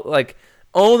still like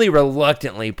only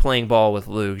reluctantly playing ball with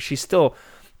Luke. She's still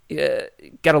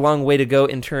got a long way to go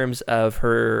in terms of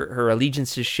her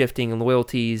allegiances shifting and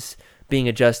loyalties being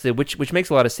adjusted, which makes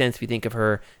a lot of sense if you think of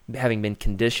her having been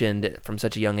conditioned from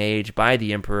such a young age by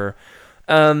the Emperor.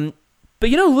 But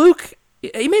Luke,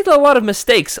 he made a lot of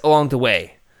mistakes along the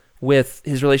way with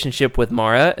his relationship with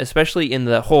Mara, especially in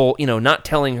the whole, not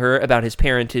telling her about his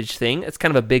parentage thing. It's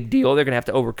kind of a big deal. They're going to have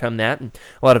to overcome that, and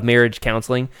a lot of marriage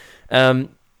counseling.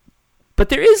 But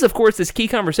there is, of course, this key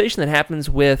conversation that happens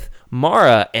with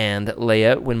Mara and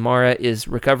Leia when Mara is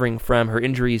recovering from her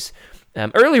injuries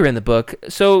earlier in the book.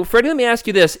 So, Freddie, let me ask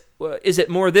you this. Is it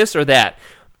more this or that?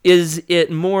 Is it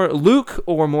more Luke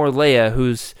or more Leia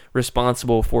who's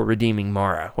responsible for redeeming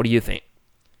Mara? What do you think?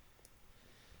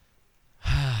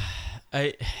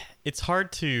 It's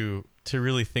hard to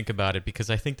really think about it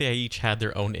because I think they each had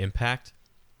their own impact.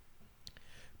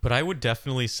 But I would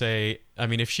definitely say,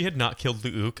 if she had not killed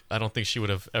Luke, I don't think she would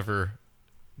have ever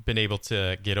been able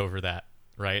to get over that,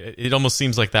 right? It almost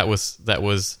seems like that was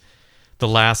the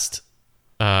last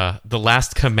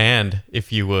command,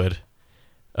 if you would,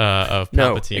 of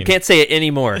Palpatine. No, I can't say it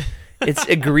anymore. It's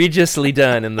egregiously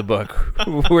done in the book.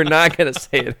 We're not going to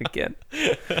say it again.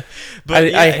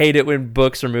 But I hate it when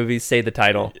books or movies say the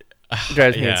title. It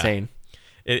drives me insane.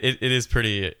 It is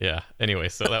pretty, yeah. Anyway,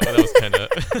 so that was kind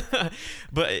of...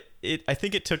 But I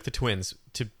think it took the twins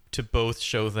to both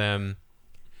show them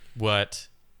what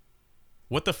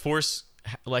the Force...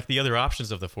 like the other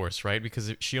options of the Force, right?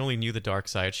 Because she only knew the dark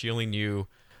side. She only knew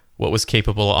what was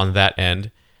capable on that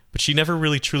end. But she never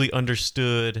really truly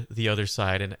understood the other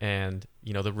side and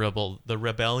the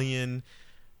rebellion,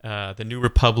 the New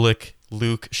Republic,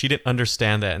 Luke. She didn't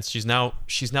understand that, and she's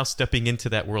now stepping into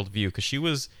that worldview because she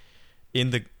was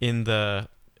in the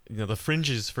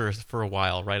fringes for a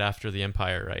while right after the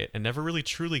Empire, right, and never really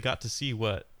truly got to see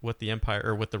what the Empire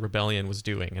or what the rebellion was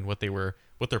doing and what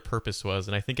their purpose was.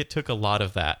 And I think it took a lot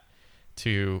of that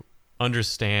to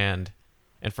understand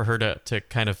and for her to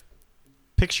kind of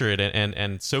picture it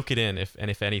and soak it in,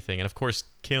 if anything. And of course,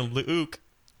 kill Luke.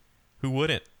 Who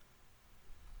wouldn't?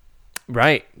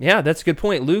 Right. Yeah, that's a good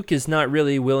point. Luke is not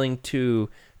really willing to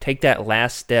take that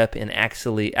last step in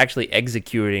actually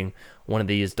executing one of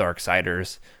these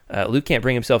Darksiders. Luke can't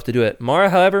bring himself to do it. Mara,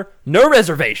 however, no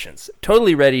reservations.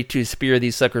 Totally ready to spear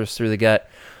these suckers through the gut.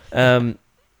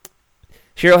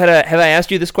 Cheryl, have I asked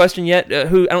you this question yet?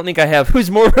 Who I don't think I have. Who's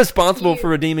more responsible for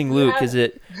redeeming Luke?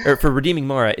 For redeeming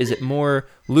Mara? Is it more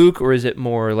Luke or is it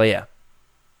more Leia?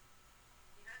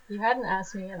 You hadn't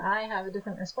asked me, and I have a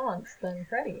different response than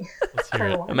Freddie. Let's hear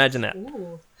it. Imagine that.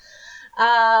 Ooh.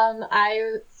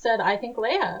 I said I think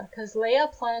Leia, because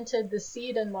Leia planted the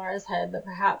seed in Mara's head that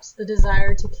perhaps the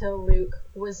desire to kill Luke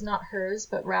was not hers,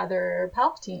 but rather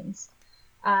Palpatine's.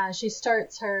 She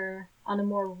starts her on a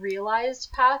more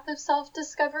realized path of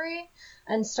self-discovery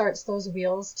and starts those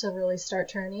wheels to really start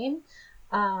turning.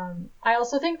 I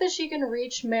also think that she can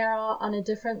reach Mara on a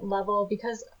different level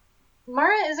because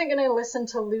Mara isn't going to listen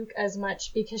to Luke as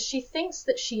much because she thinks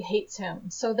that she hates him.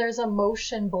 So there's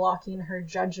emotion blocking her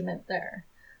judgment there.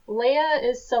 Leia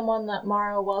is someone that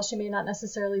Mara, while she may not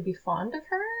necessarily be fond of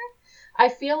her, I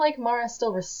feel like Mara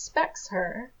still respects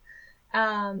her.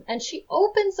 And she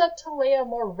opens up to Leia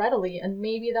more readily, and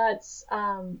maybe that's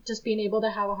just being able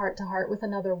to have a heart-to-heart with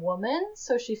another woman,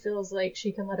 so she feels like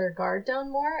she can let her guard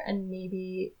down more, and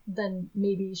maybe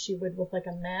she would with like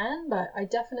a man. But I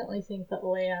definitely think that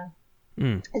Leia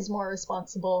is more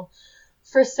responsible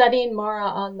for setting Mara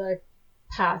on the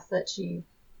path that she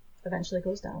eventually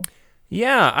goes down.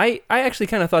 Yeah, I actually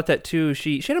kind of thought that too.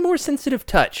 She had a more sensitive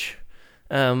touch,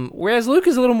 whereas Luke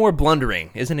is a little more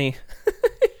blundering, isn't he?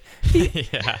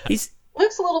 Yeah.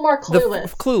 Luke's a little more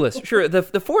clueless. Clueless, sure.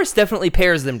 The Force definitely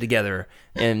pairs them together,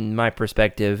 in my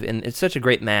perspective, and it's such a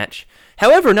great match.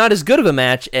 However, not as good of a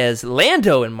match as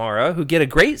Lando and Mara, who get a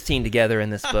great scene together in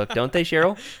this book, don't they,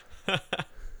 Cheryl?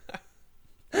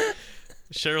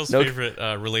 Cheryl's favorite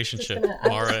relationship,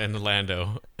 Mara and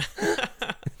Lando.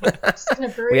 Just gonna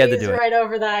breeze right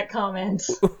over that comment.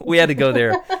 We had to go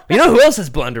there. You know who else is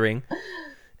blundering?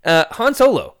 Han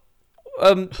Solo.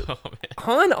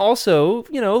 Han also,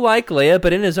 like Leia,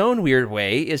 but in his own weird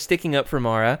way, is sticking up for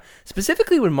Mara.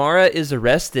 Specifically when Mara is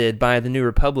arrested by the New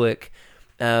Republic,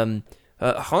 Han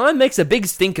makes a big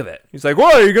stink of it. He's like,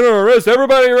 "What, are you going to arrest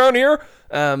everybody around here?"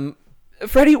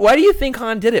 Freddie, why do you think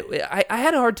Han did it? I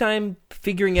had a hard time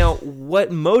figuring out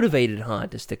what motivated Han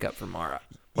to stick up for Mara.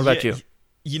 What about you?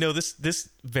 This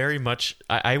very much,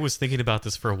 I was thinking about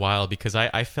this for a while because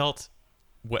I felt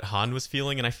what Han was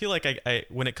feeling, and I feel like I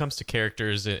when it comes to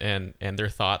characters and their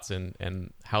thoughts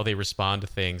and how they respond to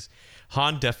things,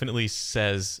 Han definitely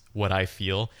says what I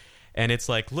feel, and it's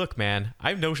like, look, man,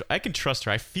 I can trust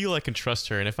her. I feel I can trust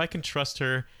her, and if I can trust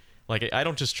her, like, I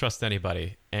don't just trust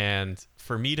anybody. And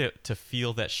for me to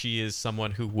feel that she is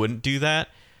someone who wouldn't do that,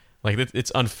 like,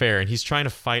 it's unfair. And he's trying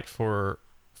to fight for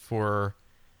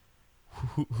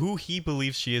who he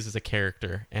believes she is as a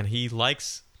character, and he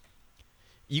likes.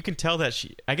 You can tell that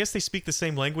I guess they speak the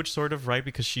same language, sort of, right?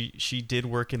 Because she did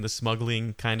work in the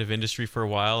smuggling kind of industry for a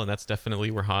while, and that's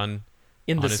definitely where Han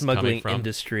in the is smuggling from.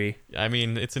 Industry. I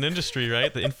mean, it's an industry,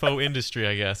 right? The info industry,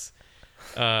 I guess.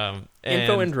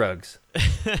 Info and drugs.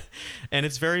 And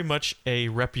it's very much a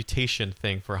reputation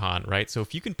thing for Han, right? So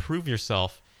if you can prove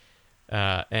yourself,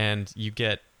 and you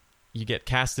get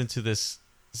cast into this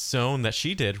zone that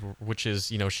she did, which is,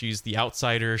 she's the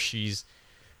outsider, she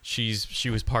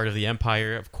was part of the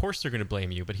Empire, of course they're going to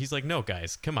blame you. But he's like, no,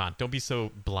 guys, come on, don't be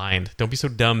so blind, don't be so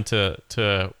dumb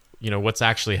to what's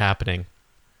actually happening.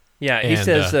 Yeah, he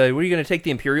says, what are you going to take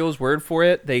the Imperials' word for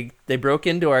it? They broke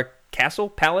into our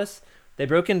palace. They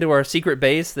broke into our secret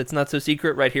base that's not so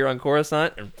secret right here on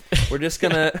Coruscant, and we're just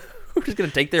gonna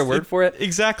take their word for it.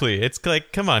 Exactly. It's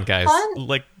like, come on, guys,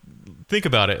 like, think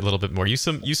about it a little bit more. Use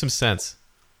some sense.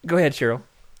 Go ahead, Cheryl.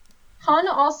 Han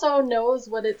also knows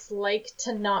what it's like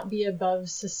to not be above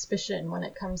suspicion when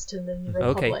it comes to the New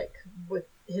Republic with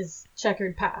his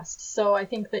checkered past. So I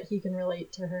think that he can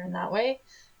relate to her in that way.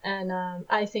 And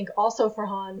I think also for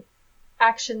Han,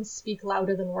 actions speak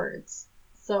louder than words.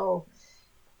 So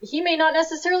he may not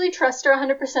necessarily trust her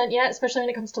 100% yet, especially when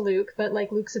it comes to Luke, but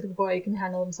like, Luke's a big boy, he can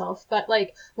handle himself. But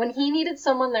like, when he needed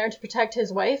someone there to protect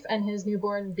his wife and his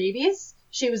newborn babies,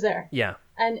 she was there. Yeah.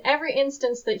 And every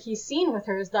instance that he's seen with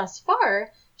her thus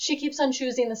far, she keeps on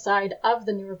choosing the side of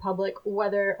the New Republic,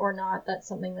 whether or not that's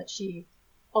something that she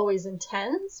always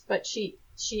intends, but she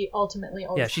ultimately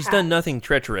always she's has. done nothing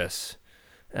treacherous.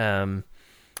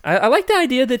 I like the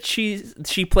idea that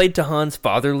she played to Han's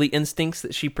fatherly instincts,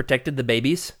 that she protected the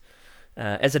babies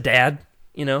as a dad.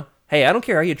 Hey, I don't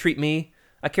care how you treat me.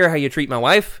 I care how you treat my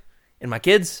wife and my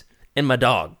kids and my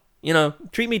dog.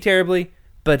 Treat me terribly,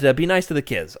 but be nice to the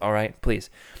kids, all right? Please.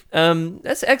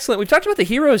 That's excellent. We've talked about the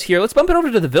heroes here. Let's bump it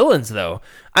over to the villains, though.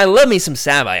 I love me some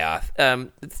Sabayoth.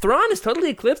 Thrawn is totally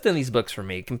eclipsed in these books for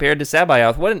me compared to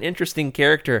Sabayoth. What an interesting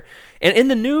character. And in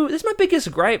the new... This is my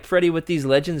biggest gripe, Freddie, with these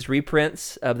Legends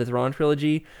reprints of the Thrawn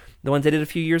trilogy, the ones I did a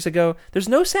few years ago. There's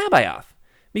no Sabayoth.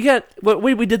 We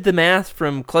did the math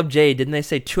from Club J. Didn't they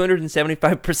say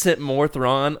 275% more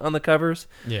Thrawn on the covers?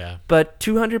 Yeah. But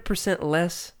 200%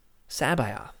 less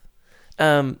Sabayoth.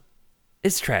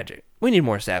 It's tragic. We need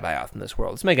more Sabayoth in this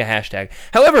world. Let's make a hashtag.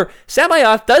 However,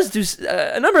 Sabayoth does do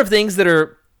a number of things that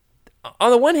are,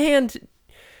 on the one hand,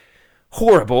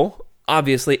 horrible,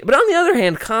 obviously, but on the other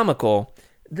hand, comical.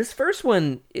 this first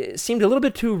one it seemed a little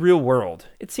bit too real world.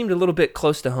 It seemed a little bit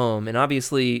close to home, and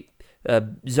obviously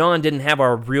Zahn didn't have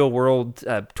our real world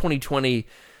 2020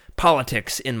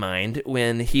 politics in mind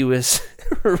when he was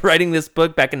writing this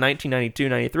book back in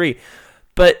 1992-93.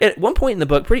 But at one point in the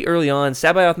book, pretty early on,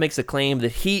 Sabaoth makes a claim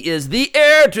that he is the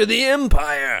heir to the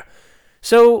Empire.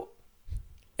 So,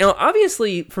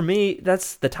 obviously, for me,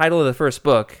 that's the title of the first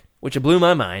book, which it blew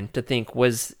my mind to think,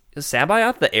 was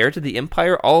Sabaoth the heir to the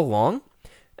Empire all along?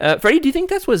 Freddie, do you think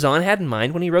that's what Zahn had in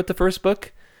mind when he wrote the first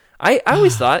book? I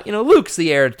always thought, Luke's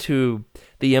the heir to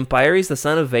the Empire. He's the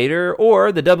son of Vader.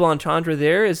 Or the double entendre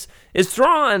there is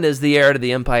Thrawn is the heir to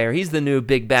the Empire. He's the new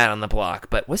big bad on the block.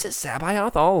 But was it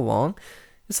Sabaoth all along?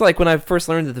 It's like when I first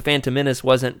learned that the Phantom Menace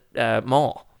wasn't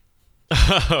Maul.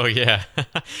 Oh, yeah.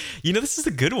 This is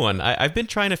a good one. I've been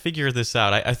trying to figure this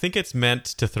out. I think it's meant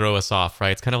to throw us off,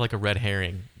 right? It's kind of like a red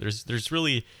herring. There's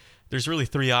really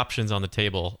three options on the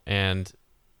table. And,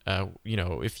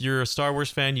 if you're a Star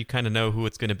Wars fan, you kind of know who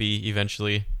it's going to be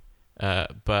eventually.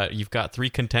 But you've got three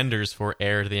contenders for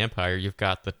heir to the Empire. You've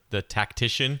got the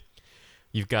tactician.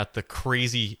 You've got the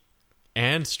crazy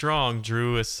and strong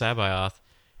Drew Sabaoth.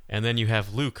 And then you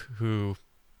have Luke, who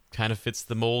kind of fits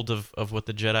the mold of what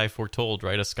the Jedi foretold,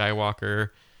 right? A Skywalker,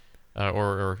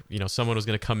 or someone who's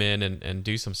going to come in and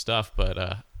do some stuff. But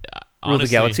honestly, rule the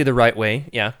galaxy the right way,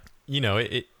 yeah.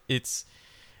 It's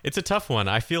a tough one.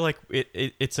 I feel like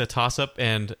it's a toss up,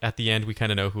 and at the end we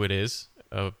kind of know who it is.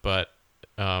 But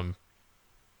I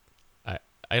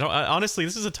don't. Honestly,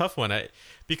 this is a tough one.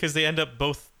 Because they end up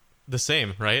both the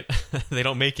same, right? They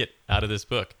don't make it out of this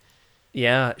book.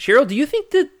 Yeah, Cheryl, do you think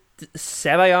that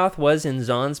Sabaoth was, in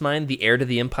Zahn's mind, the heir to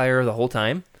the Empire the whole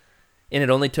time? And it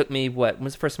only took me, when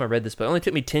was the first time I read this book? It only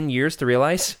took me 10 years to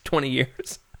realize? 20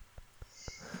 years?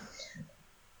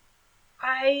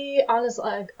 I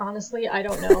honestly, I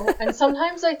don't know. And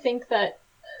sometimes I think that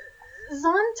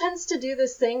Zahn tends to do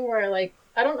this thing where,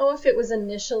 I don't know if it was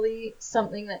initially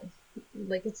something that,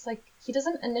 it's like he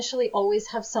doesn't initially always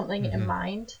have something in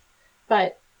mind,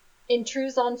 but in true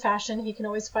Zahn fashion, he can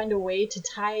always find a way to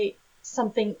tie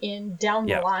something in down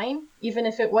the line, even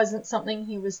if it wasn't something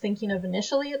he was thinking of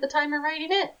initially at the time of writing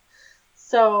it.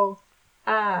 So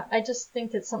I just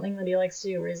think it's something that he likes to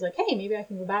do, where he's like, hey, maybe I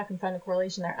can go back and find a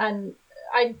correlation there. And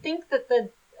I think that the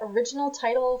original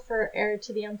title for Heir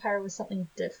to the Empire was something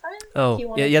different.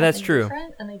 Oh, yeah, that's true.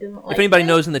 And they didn't if anybody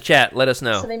knows in the chat, let us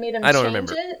know. So they made him I don't change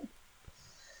remember. it.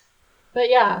 But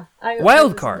yeah.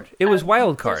 Wild Card. It was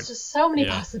Wild Card. There's just so many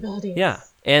possibilities. Yeah.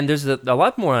 And there's a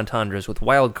lot more entendres with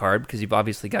Wild Card, because you've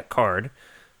obviously got Card,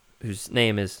 whose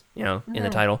name is, in the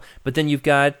title. But then you've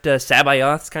got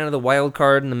Sabaoth's kind of the wild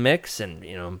card in the mix, and,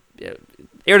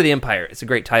 Heir to the Empire. It's a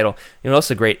great title.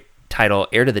 Also a great title,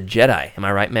 Heir to the Jedi. Am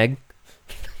I right, Meg?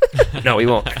 No, we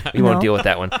won't. We won't deal with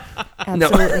that one.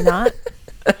 Absolutely not.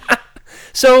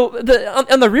 So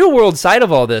on the real world side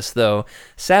of all this, though,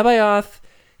 Sabaoth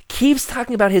keeps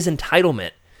talking about his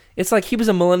entitlement. It's like he was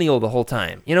a millennial the whole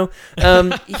time,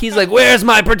 He's like, "Where's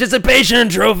my participation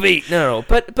trophy?" No.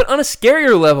 But on a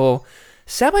scarier level,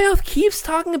 Sabaoth keeps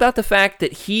talking about the fact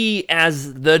that he,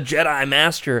 as the Jedi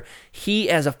Master, he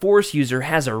as a Force user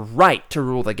has a right to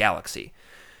rule the galaxy.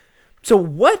 So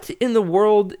what in the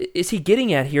world is he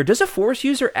getting at here? Does a Force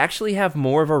user actually have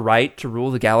more of a right to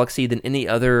rule the galaxy than any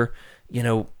other,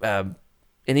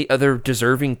 any other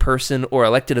deserving person or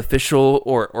elected official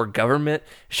or government?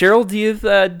 Cheryl, do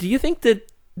you think that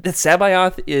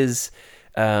Sabaoth is?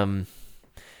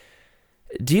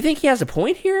 Do you think he has a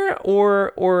point here,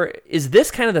 or is this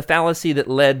kind of the fallacy that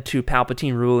led to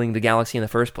Palpatine ruling the galaxy in the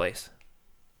first place?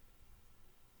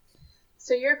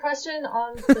 So your question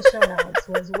on the show notes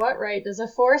was, what right does a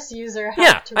Force user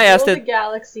have to rule the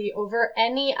galaxy over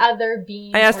any other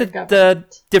being? I asked or it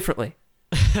government? Differently.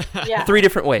 Yeah. 3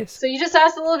 different ways. So you just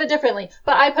asked a little bit differently,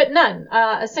 but I put none.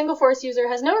 A single Force user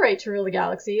has no right to rule the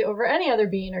galaxy over any other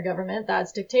being or government.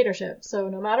 That's dictatorship. So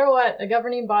no matter what, a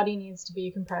governing body needs to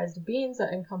be comprised of beings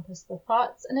that encompass the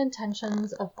thoughts and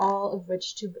intentions of all of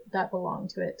which that belong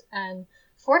to it. And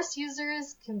Force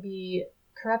users can be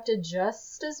corrupted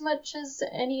just as much as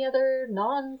any other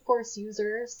non-Force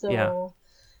user. So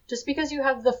just because you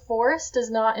have the Force does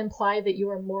not imply that you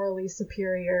are morally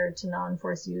superior to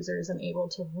non-Force users and able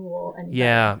to rule anything.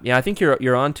 Yeah, I think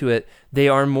you're onto it. They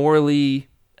are morally,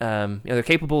 they're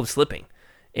capable of slipping,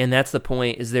 and that's the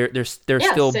point. Is they're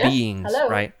still Sith. beings, Hello.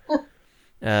 right?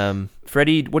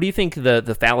 Freddie, what do you think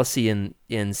the fallacy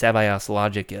in Sabaoth's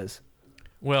logic is?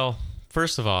 Well,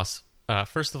 first of all,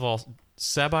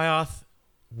 Sabaoth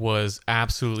was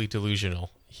absolutely delusional.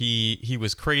 He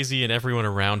was crazy, and everyone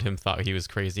around him thought he was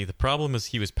crazy. The problem is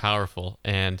he was powerful,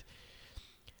 and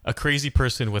a crazy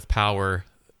person with power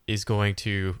is going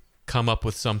to come up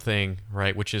with something,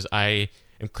 right, which is I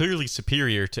am clearly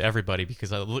superior to everybody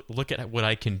because I look at what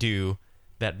I can do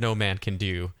that no man can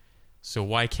do. So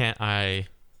why can't I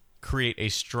create a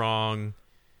strong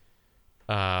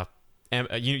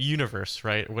universe,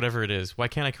 right? Whatever it is. Why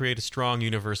can't I create a strong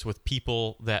universe with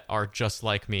people that are just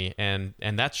like me? And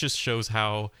that just shows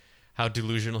how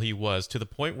delusional he was, to the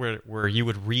point where you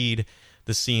would read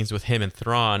the scenes with him and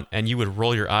Thrawn and you would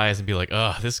roll your eyes and be like,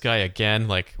 "Oh, this guy again,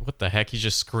 like what the heck? He's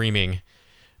just screaming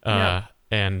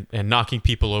and knocking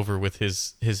people over with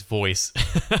his voice."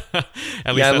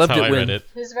 At least that's how I read it.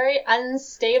 He's very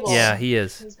unstable. Yeah, he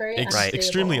is. He's very unstable.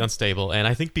 Extremely unstable. And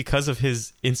I think because of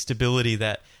his instability,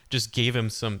 that just gave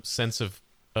him some sense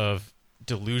of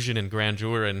delusion and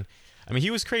grandeur. And I mean,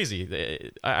 he was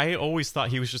crazy. I always thought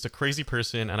he was just a crazy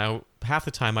person. And half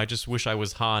the time I just wish I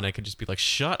was Han. I could just be like,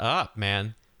 "Shut up,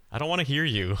 man. I don't want to hear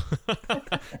you."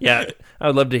 Yeah, I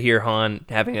would love to hear Han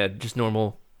having a just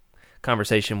normal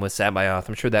conversation with Sabayoth.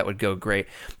 I'm sure that would go great.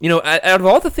 Out of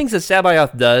all the things that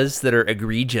Sabayoth does that are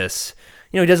egregious,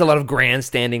 he does a lot of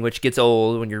grandstanding, which gets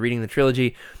old when you're reading the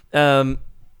trilogy.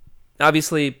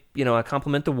 Obviously, I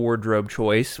compliment the wardrobe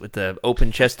choice with the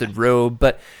open-chested robe,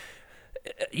 but,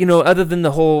 other than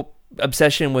the whole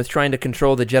obsession with trying to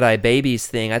control the Jedi babies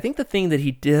thing, I think the thing that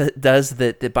he does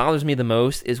that bothers me the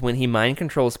most is when he mind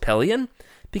controls Pelion,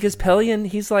 because Pelion,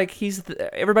 he's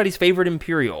everybody's favorite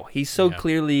Imperial. He's so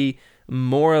clearly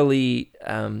morally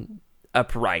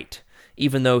upright,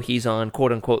 even though he's on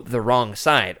quote-unquote the wrong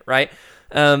side, right?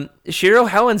 Shiro,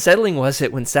 how unsettling was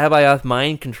it when Sabayoth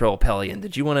mind control Pelion?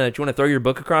 Did you want to throw your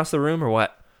book across the room or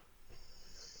what?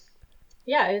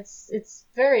 Yeah, it's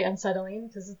very unsettling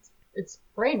because it's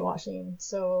brainwashing.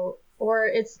 So, or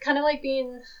it's kind of like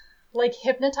being like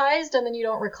hypnotized and then you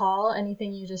don't recall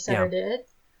anything you just said or did.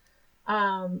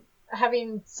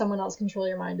 Having someone else control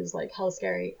your mind is like hell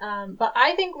scary. But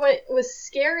I think what was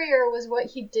scarier was what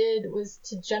he did was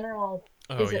to General.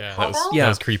 Is it Cabell? That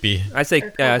was creepy. I say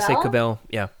Cabell.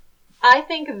 Yeah. I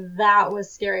think that was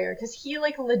scarier because he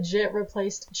like legit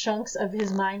replaced chunks of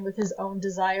his mind with his own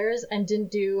desires and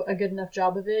didn't do a good enough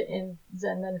job of it in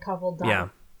Zen Couple Dawn. Yeah.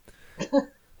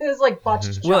 It was like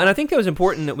botched. Well, and I think that was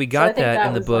important that we got that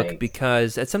in the book like,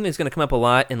 because it's something that's going to come up a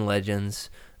lot in Legends.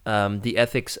 The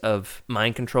ethics of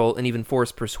mind control and even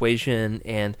forced persuasion,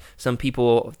 and some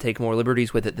people take more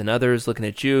liberties with it than others. Looking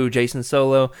at you, Jason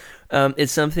Solo,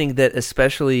 it's something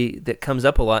that comes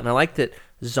up a lot, and I like that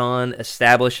Zahn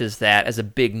establishes that as a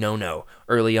big no-no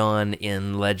early on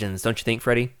in Legends. Don't you think,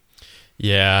 Freddie?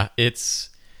 Yeah,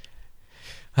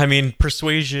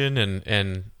 persuasion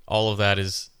and all of that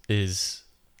is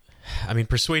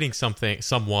persuading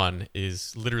someone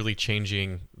is literally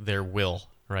changing their will.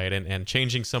 Right, and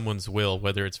changing someone's will,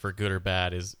 whether it's for good or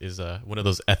bad, is one of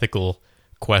those ethical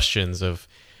questions of,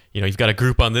 you've got a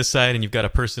group on this side and you've got a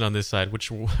person on this side.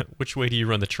 Which way do you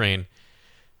run the train?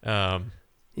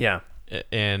 Yeah.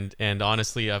 And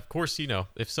honestly, of course,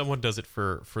 if someone does it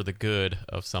for the good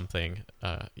of something,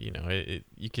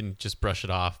 you can just brush it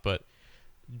off. But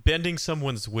bending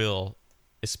someone's will,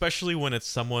 especially when it's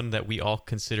someone that we all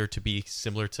consider to be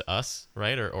similar to us,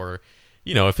 right? Or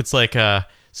if it's like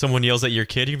someone yells at your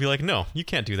kid, you'd be like, "No, you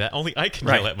can't do that. Only I can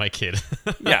yell at my kid."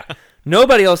 Yeah.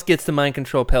 Nobody else gets to mind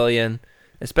control Pelion,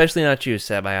 especially not you,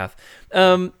 Sabayoth.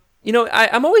 I'm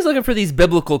always looking for these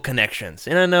biblical connections.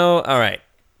 And I know, all right,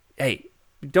 hey,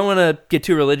 don't want to get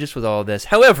too religious with all of this.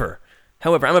 However,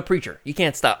 I'm a preacher. You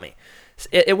can't stop me.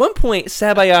 At one point,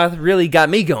 Sabayoth really got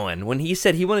me going when he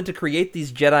said he wanted to create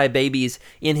these Jedi babies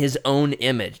in his own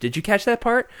image. Did you catch that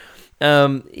part?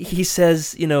 He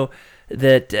says,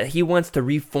 that he wants to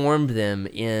reform them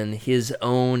in his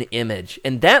own image.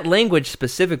 And that language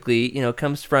specifically,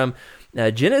 comes from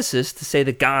Genesis to say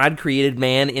that God created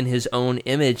man in his own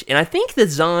image. And I think that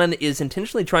Zahn is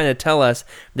intentionally trying to tell us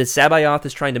that Sabayoth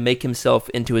is trying to make himself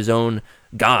into his own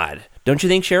God. Don't you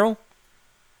think, Cheryl?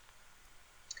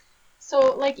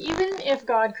 So, even if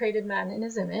God created man in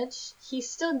his image, he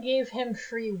still gave him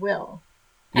free will.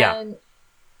 Yeah. And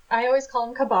I always call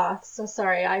him Kabath, so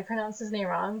sorry, I pronounced his name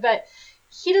wrong, but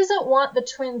he doesn't want the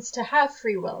twins to have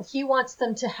free will. He wants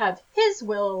them to have his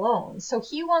will alone. So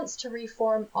he wants to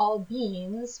reform all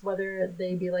beings, whether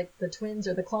they be like the twins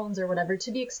or the clones or whatever,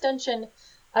 to the extension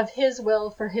of his will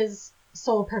for his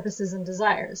sole purposes and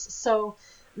desires. So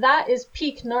that is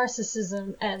peak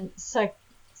narcissism and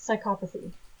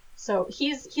psychopathy. So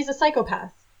he's a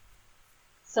psychopath.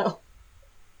 So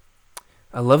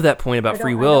I love that point about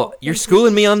free will. You're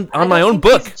schooling me on my own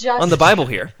book on the Bible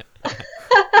here.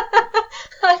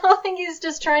 I don't think he's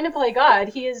just trying to play God.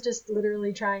 He is just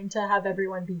literally trying to have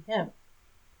everyone be him.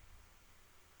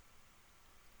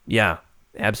 Yeah.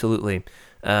 Absolutely.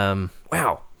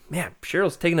 Wow. Man,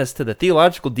 Cheryl's taking us to the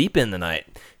theological deep end tonight.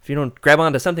 If you don't grab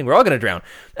onto something, we're all going to drown.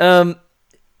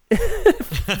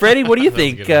 Freddie, what do you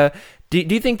think? Do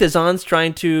you think that Zahn's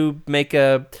trying to make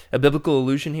a biblical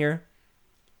allusion here?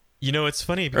 You know, it's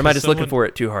funny. Or am I just looking for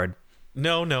it too hard?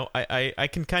 No, I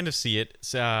can kind of see it.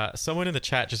 Someone in the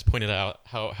chat just pointed out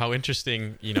how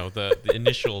interesting, you know, the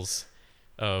initials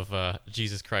of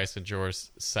Jesus Christ and George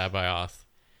Sabaoth.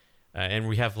 And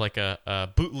we have like a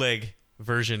bootleg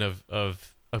version of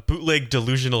a bootleg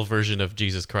delusional version of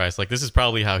Jesus Christ. Like, this is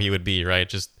probably how he would be, right?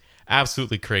 Just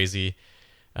absolutely crazy,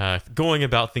 going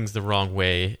about things the wrong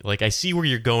way. Like, I see where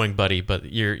you're going, buddy, but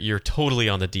you're totally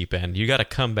on the deep end. You got to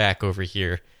come back over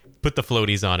here, put the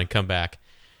floaties on, and come back.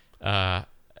 Yeah,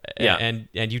 and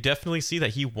you definitely see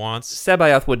that he wants.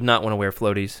 Sabaoth would not want to wear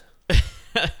floaties.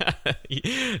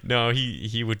 No,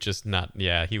 he would just not.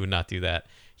 Yeah, he would not do that.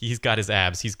 He's got his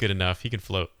abs. He's good enough. He can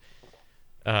float.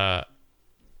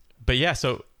 But yeah,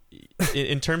 so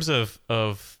in terms of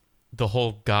the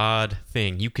whole God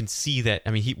thing, you can see that.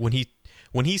 I mean,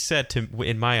 when he said to,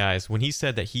 in my eyes, when he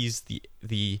said that he's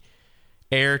the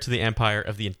heir to the empire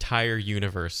of the entire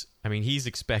universe, I mean, he's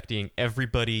expecting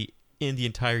everybody in the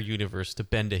entire universe to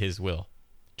bend to his will,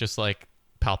 just like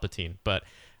Palpatine. But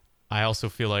I also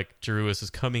feel like Geruis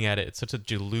is coming at it in such a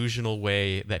delusional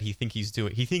way that he thinks he's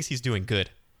doing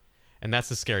good. And that's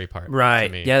the scary part. Right.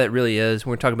 To me. Yeah, that really is.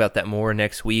 We're going to talk about that more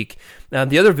next week.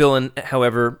 The other villain,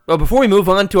 however... Well, before we move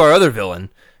on to our other villain,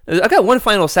 I got one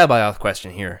final Sabaoth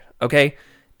question here, okay?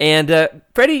 And,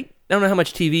 Freddie, I don't know how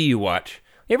much TV you watch.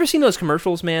 You ever seen those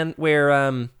commercials, man,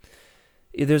 where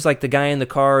there's like the guy in the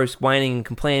car who's whining and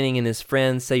complaining, and his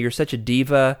friends say, "You're such a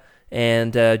diva,"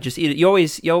 and just eat it. You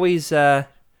always turn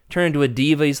into a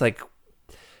diva. He's like,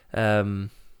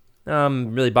 I'm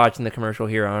really botching the commercial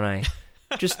here, aren't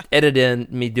I? Just edit in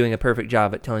me doing a perfect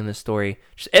job at telling this story.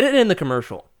 Just edit in the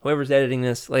commercial. Whoever's editing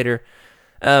this later.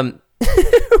 You know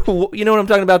what I'm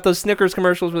talking about? Those Snickers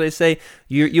commercials where they say,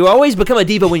 you always become a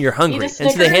diva when you're hungry.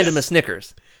 And so they hand him a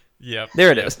Snickers. Yep.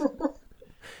 There it is.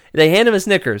 They hand him a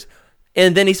Snickers.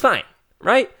 And then he's fine.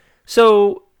 Right?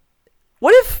 So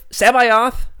what if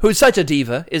Sabaoth, who's such a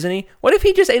diva, isn't he? What if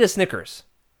he just ate a Snickers?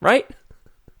 Right?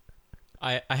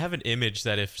 I have an image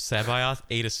that if Sabaoth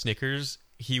ate a Snickers,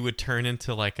 he would turn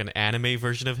into like an anime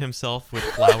version of himself with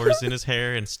flowers in his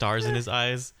hair and stars in his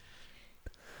eyes.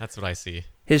 That's what I see.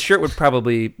 His shirt would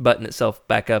probably button itself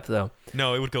back up, though.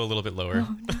 No, it would go a little bit lower.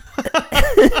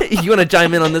 You want to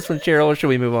chime in on this one, Cheryl, or should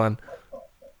we move on?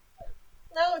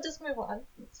 No, just move on.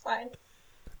 It's fine.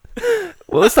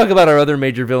 Well, let's talk about our other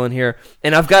major villain here.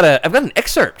 And I've got an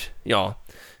excerpt, y'all.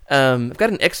 I've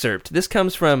got an excerpt. This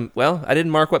comes from, well, I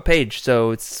didn't mark what page, so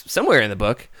it's somewhere in the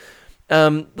book.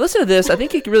 Listen to this. I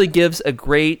think it really gives a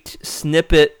great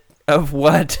snippet of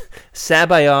what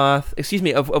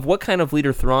of what kind of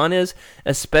leader Thrawn is,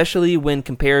 especially when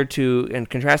compared to and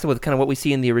contrasted with kind of what we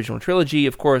see in the original trilogy,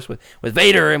 of course, with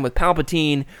Vader and with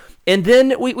Palpatine. And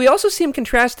then we also see him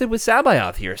contrasted with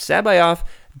Sabaoth here. Sabaoth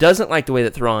doesn't like the way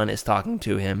that Thrawn is talking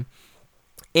to him.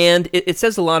 And it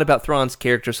says a lot about Thrawn's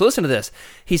character. So listen to this.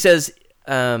 He says,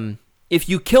 if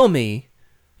you kill me,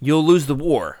 you'll lose the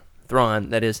war. Thrawn,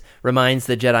 that is, reminds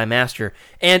the Jedi Master.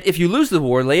 And if you lose the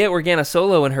war, Leia Organa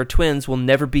Solo and her twins will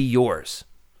never be yours.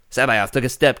 Sabaoth took a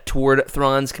step toward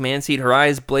Thrawn's command seat,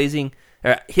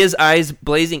 his eyes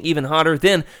blazing even hotter.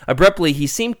 Then, abruptly, he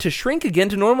seemed to shrink again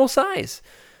to normal size.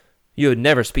 You would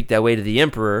never speak that way to the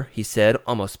Emperor, he said,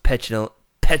 almost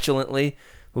petulantly.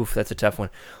 Oof, that's a tough one.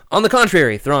 On the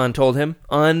contrary, Thrawn told him,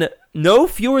 on no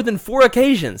fewer than 4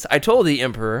 occasions, I told the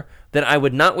Emperor that I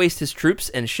would not waste his troops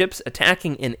and ships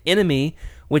attacking an enemy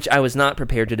which I was not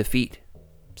prepared to defeat.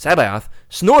 Sabaoth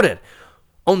snorted.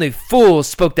 Only fools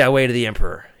spoke that way to the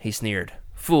Emperor, he sneered.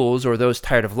 Fools, or those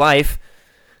tired of life.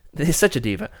 He's such a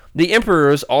diva. The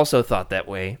Emperor also thought that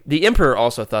way,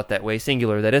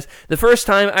 singular, that is. The first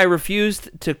time I refused,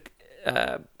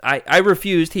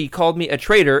 he called me a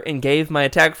traitor and gave my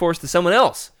attack force to someone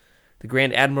else. The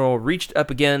Grand Admiral reached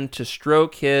up again to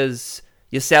stroke his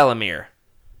Ysalamir.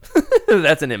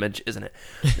 That's an image, isn't it?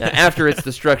 After its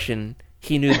destruction,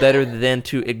 he knew better than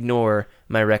to ignore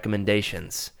my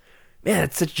recommendations. Man,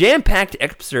 it's a jam-packed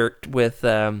excerpt with... see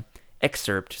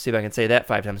if I can say that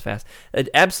 5 times fast. An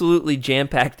absolutely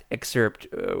jam-packed excerpt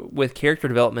with character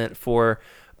development for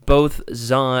both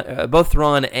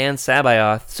Thrawn and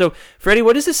Sabaoth. So, Freddie,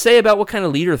 what does this say about what kind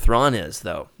of leader Thrawn is,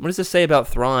 though? What does this say about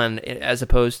Thrawn as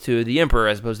opposed to the Emperor,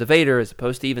 as opposed to Vader, as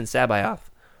opposed to even Sabaoth?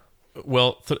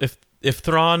 Well, if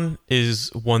Thrawn is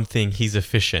one thing, he's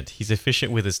efficient. He's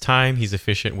efficient with his time. He's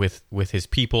efficient with his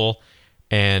people,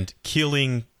 and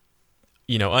killing,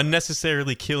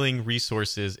 unnecessarily killing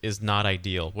resources is not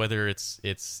ideal, whether it's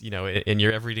in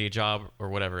your everyday job or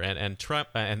whatever. And Trump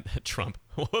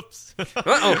whoops.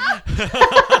 Uh-oh.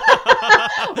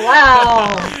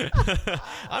 Wow.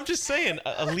 I'm just saying,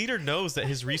 a leader knows that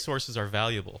his resources are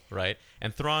valuable, right?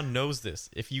 And Thrawn knows this.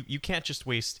 If you can't just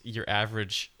waste your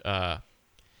average,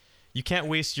 you can't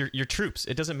waste your troops.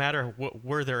 It doesn't matter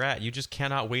where they're at. You just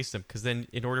cannot waste them, because then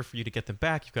in order for you to get them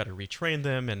back, you've got to retrain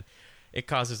them, and it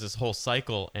causes this whole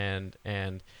cycle. And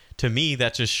to me,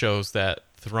 that just shows that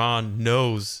Thrawn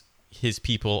knows his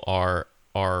people are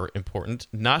important,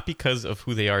 not because of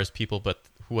who they are as people, but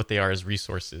what they are as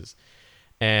resources.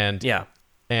 And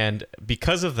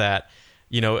because of that,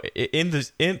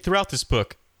 throughout this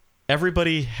book,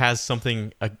 everybody has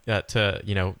something to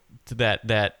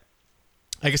that.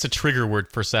 I guess a trigger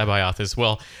word for Sabaoth is,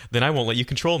 well, then I won't let you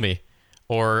control me,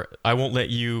 or I won't let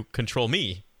you control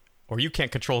me, or you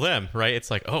can't control them, right?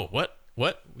 It's like, oh, what?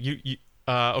 You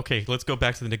okay, let's go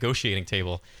back to the negotiating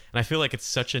table. And I feel like it's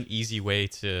such an easy way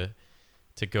to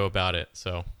go about it.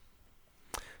 So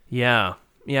Yeah.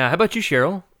 How about you,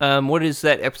 Cheryl? What does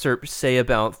that excerpt say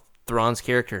about Thrawn's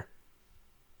character?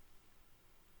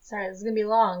 Sorry, this is going to be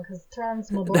long because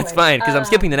Thrawn's my boy. That's fine, because I'm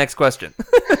skipping the next question.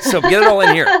 So get it all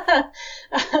in here.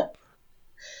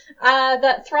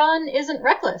 That Thrawn isn't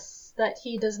reckless, that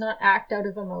he does not act out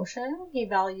of emotion. He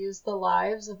values the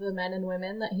lives of the men and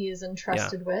women that he is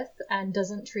entrusted with, and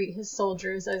doesn't treat his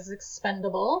soldiers as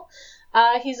expendable.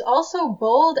 He's also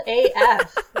bold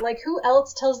AF. Like, who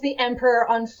else tells the Emperor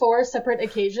on 4 separate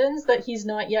occasions that he's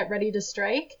not yet ready to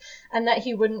strike, and that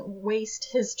he wouldn't waste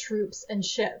his troops and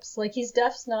ships? Like, he's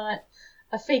not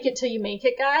a fake it till you make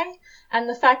it guy. And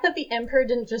the fact that the Emperor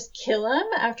didn't just kill him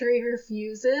after he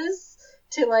refuses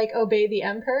to, like, obey the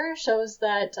Emperor shows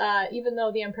that even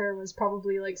though the Emperor was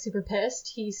probably, like, super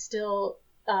pissed, he still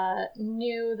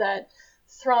knew that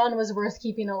Thrawn was worth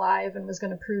keeping alive and was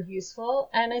going to prove useful.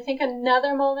 And I think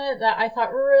another moment that I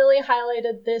thought really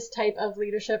highlighted this type of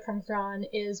leadership from Thrawn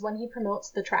is when he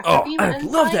promotes the tractor beam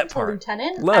ensign to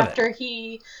lieutenant after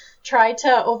he tried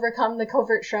to overcome the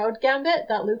covert shroud gambit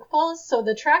that Luke pulls. So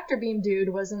the tractor beam dude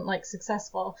wasn't, like,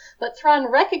 successful, but Thrawn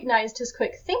recognized his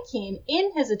quick thinking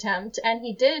in his attempt, and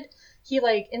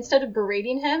instead of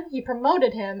berating him, he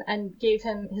promoted him and gave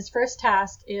him his first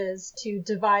task is to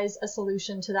devise a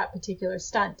solution to that particular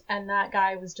stunt. And that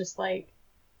guy was just like,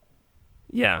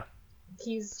 yeah,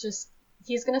 he's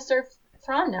going to serve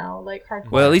Thrawn now, like,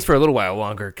 hardcore. Well, at least for a little while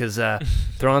longer, because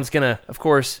Thrawn's going to, of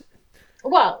course,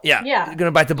 going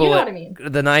to bite the bullet, you know what I mean.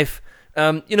 The knife.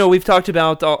 We've talked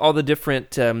about all the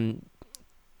different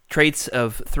traits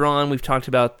of Thrawn. We've talked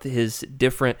about his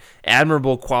different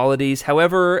admirable qualities,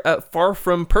 however, far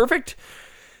from perfect.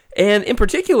 And in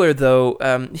particular,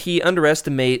 though, he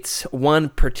underestimates one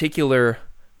particular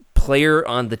player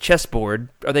on the chessboard.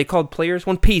 Are they called players?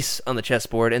 One piece on the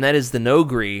chessboard, and that is the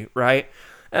Noghri, right?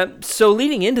 So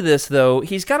leading into this, though,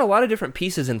 he's got a lot of different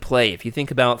pieces in play. If you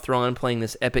think about Thrawn playing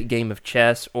this epic game of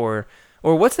chess, or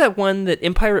what's that one that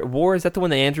Empire at War, is that the one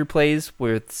that Andrew plays,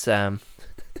 where it's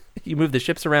you move the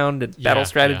ships around and battle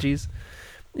strategies?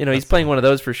 Yeah. He's playing one of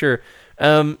those for sure.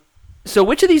 So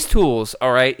which of these tools,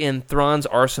 all right, in Thrawn's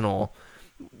arsenal,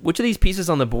 which of these pieces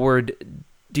on the board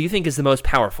do you think is the most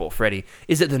powerful, Freddie?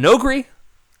 Is it the Noghri,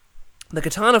 the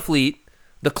Katana fleet,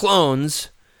 the clones,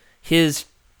 his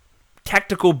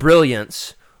tactical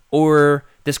brilliance, or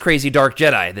this crazy dark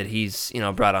Jedi that he's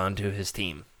brought onto his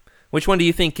team? Which one do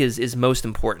you think is most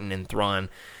important in Thrawn,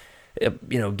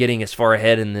 getting as far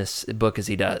ahead in this book as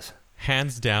he does?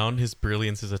 Hands down, his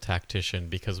brilliance as a tactician,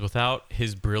 because without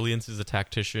his brilliance as a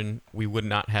tactician, he would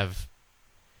not have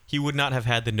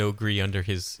had the Noghri under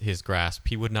his grasp.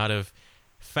 He would not have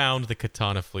found the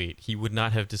Katana fleet. He would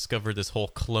not have discovered this whole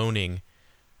cloning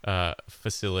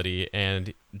facility,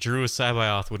 and Drew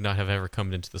Sabaoth would not have ever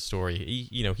come into the story.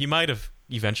 He might have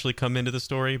eventually come into the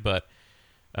story, but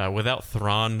without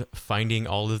Thrawn finding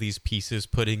all of these pieces,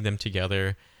 putting them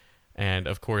together, and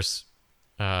of course,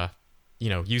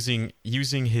 using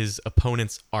his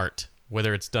opponent's art,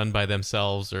 whether it's done by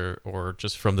themselves or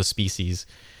just from the species,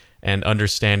 and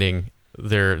understanding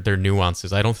their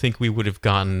nuances. I don't think we would have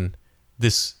gotten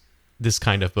this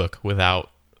kind of book without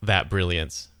that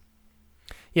brilliance.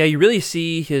 Yeah, you really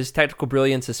see his tactical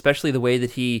brilliance, especially the way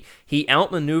that he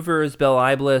outmaneuvers Bel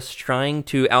Iblis trying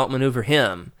to outmaneuver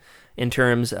him in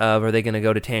terms of, are they going to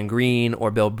go to Tangreen or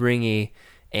Belbringi?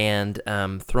 And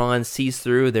Thrawn sees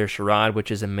through their charade, which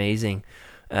is amazing.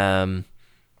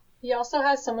 He also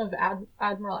has some of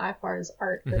Admiral Akbar's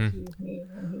art that he made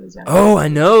when he was young. Oh, I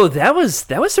know. That was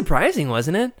surprising,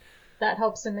 wasn't it? that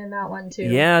helps him in that one too.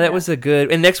 Yeah, that was a good.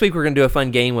 And next week we're gonna do a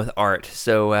fun game with art.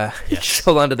 So just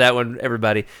hold on to that one,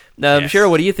 everybody. Yes. Cheryl,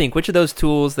 what do you think? Which of those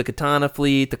tools, the katana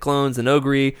fleet, the clones, the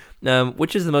Nogri,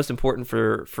 which is the most important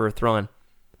for Thrawn?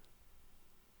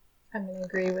 I'm going to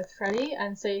agree with Freddie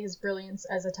and say his brilliance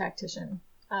as a tactician.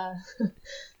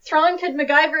 Thrawn could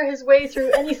MacGyver his way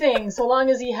through anything so long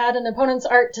as he had an opponent's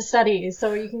art to study.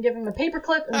 So you can give him a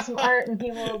paperclip and some art and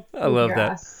he will I love your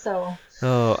that. ass. So.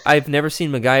 Oh, I've never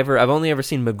seen MacGyver. I've only ever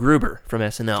seen MacGruber from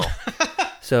SNL.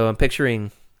 So I'm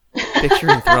picturing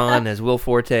Thrawn as Will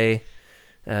Forte.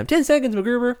 10 seconds,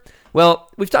 MacGruber. Well,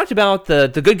 we've talked about the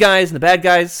good guys and the bad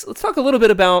guys. Let's talk a little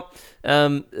bit about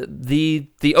the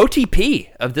OTP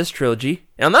of this trilogy.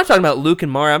 And I'm not talking about Luke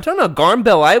and Mara. I'm talking about Garm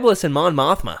Bel Iblis and Mon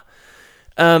Mothma.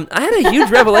 I had a huge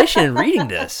revelation in reading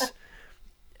this.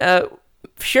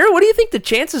 Cheryl, what do you think the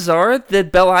chances are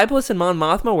that Bel Iblis and Mon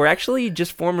Mothma were actually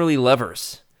just formerly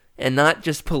lovers and not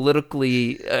just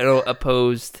politically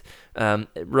opposed,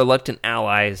 reluctant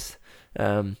allies?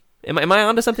 Am I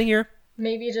onto something here?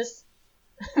 Maybe just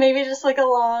like a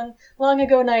long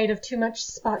ago night of too much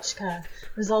spotchka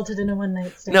resulted in a one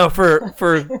night stand. No,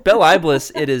 for Bel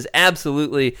Iblis, it is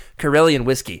absolutely Karelian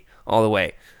whiskey all the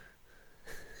way.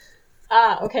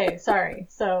 Okay, sorry.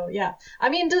 So, yeah. I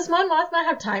mean, does Mon Mothma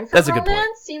have time for That's a good romance?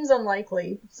 point. Seems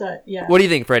unlikely. So, yeah. What do you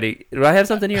think, Freddie? Do I have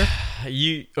something here?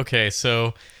 Okay,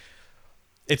 so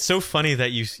it's so funny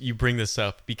that you bring this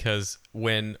up because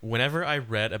whenever I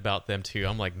read about them two,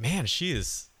 I'm like, man, she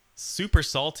is super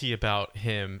salty about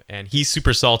him and he's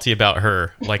super salty about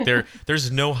her. Like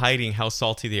there's no hiding how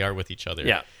salty they are with each other.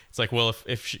 Yeah. It's like, well,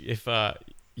 if I'm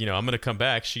going to come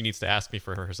back, she needs to ask me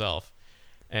for herself.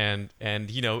 And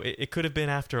it could have been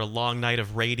after a long night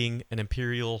of raiding an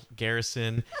Imperial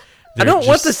garrison. I don't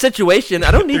want the situation.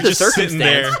 I don't need the just circumstance. sitting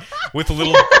there with a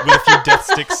few death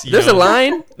sticks. There's a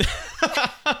line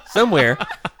somewhere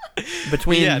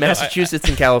between Massachusetts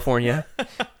and California.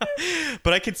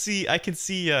 But I can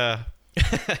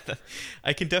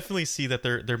definitely see that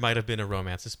there might have been a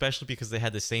romance, especially because they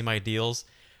had the same ideals.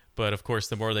 But of course,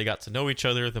 the more they got to know each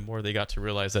other, the more they got to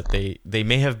realize that they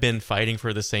may have been fighting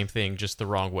for the same thing, just the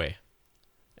wrong way.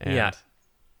 And Yeah.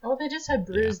 Well, they just had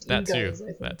bruised that too. egos, I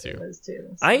think That too. it was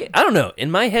too. So. I don't know. In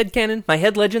my head canon, my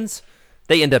head legends,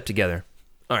 they end up together.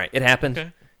 All right, it happened.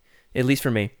 Okay. At least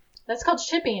for me. That's called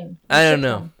shipping. I don't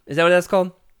know. Is that what that's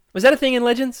called? Was that a thing in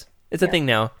Legends? It's a thing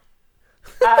now.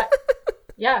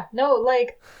 Yeah, no,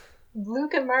 like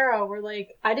Luke and Mara were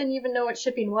like, I didn't even know what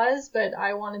shipping was, but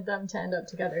I wanted them to end up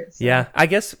together. So. Yeah, I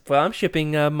guess. Well, I'm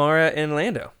shipping Mara and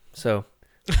Lando, so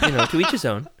to each his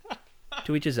own.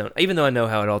 To each his own. Even though I know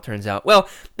how it all turns out. Well,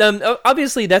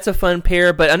 obviously that's a fun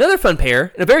pair, but another fun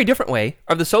pair, in a very different way,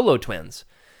 are the Solo twins.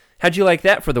 How'd you like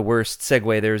that for the worst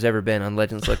segue there's ever been on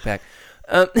Legends Look Back?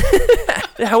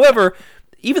 However,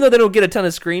 even though they don't get a ton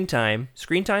of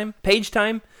page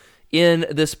time in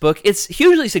this book, it's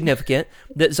hugely significant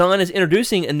that Zahn is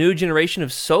introducing a new generation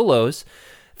of Solos.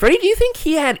 Freddie, do you think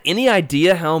he had any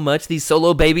idea how much these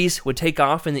Solo babies would take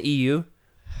off in the EU?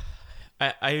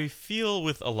 I feel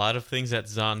with a lot of things that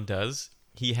Zahn does,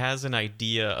 he has an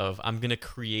idea of, I'm going to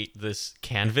create this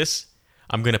canvas.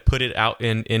 I'm going to put it out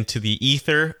into the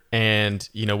ether, and,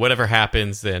 whatever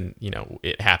happens, then,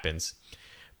 it happens.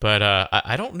 But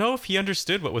I don't know if he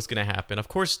understood what was going to happen. Of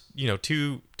course,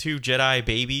 two Jedi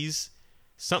babies,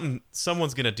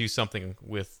 someone's going to do something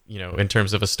with, in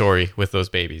terms of a story with those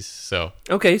babies. So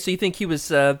okay, so you think he was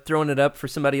throwing it up for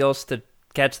somebody else to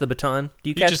catch the baton? Do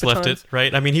you catch just batons? left it,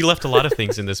 right? I mean, he left a lot of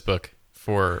things in this book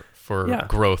for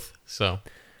growth. So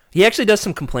he actually does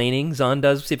some complaining. Zahn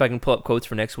does. See if I can pull up quotes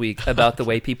for next week about the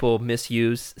way people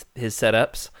misuse his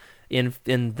setups in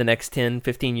the next 10,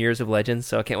 15 years of Legends.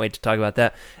 So I can't wait to talk about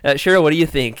that. Cheryl, what do you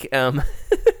think?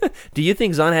 Do you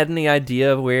think Zahn had any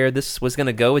idea of where this was going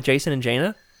to go with Jacen and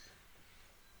Jaina?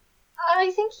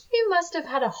 I think he must have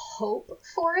had a hope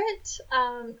for it.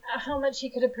 How much he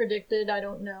could have predicted, I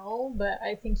don't know, but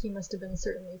I think he must have been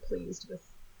certainly pleased with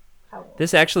how.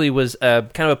 This actually was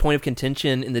kind of a point of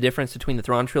contention in the difference between the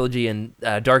Thrawn trilogy and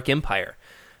Dark Empire,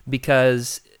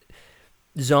 because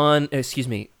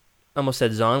almost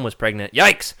said Zahn was pregnant.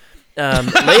 Yikes!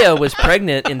 Leia was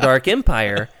pregnant in Dark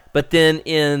Empire, but then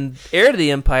in Heir to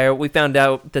the Empire, we found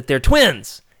out that they're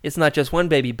twins. It's not just one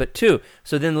baby, but two.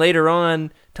 So then later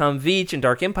on, Tom Veach in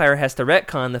Dark Empire has to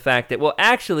retcon the fact that, well,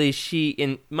 actually, she,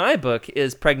 in my book,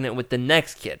 is pregnant with the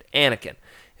next kid, Anakin,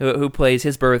 who plays,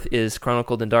 his birth is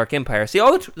chronicled in Dark Empire. See,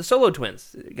 all the Solo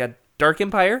twins. We got Dark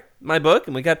Empire, my book,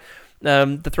 and we got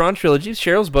the Thrawn trilogy,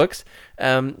 Cheryl's books.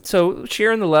 So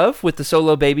sharing the love with the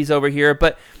Solo babies over here.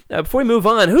 But before we move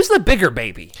on, who's the bigger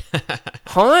baby?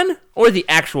 Han or the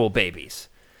actual babies?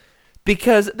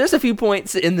 because there's a few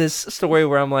points in this story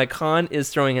where I'm like, Han is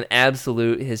throwing an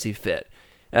absolute hissy fit.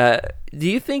 Do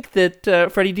you think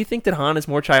that, Freddie, do you think that Han is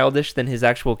more childish than his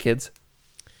actual kids?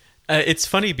 It's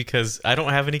funny because I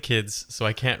don't have any kids, so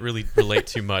I can't really relate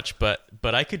too much. But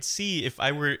I could see if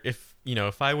I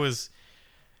was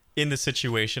in the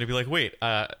situation, I'd be like, wait.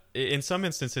 In some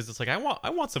instances, it's like I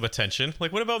want some attention.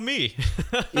 Like, what about me?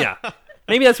 Yeah,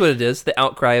 maybe that's what it is. The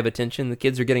outcry of attention. The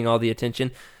kids are getting all the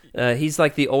attention. He's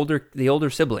like the older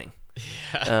sibling,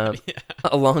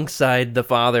 alongside the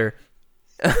father.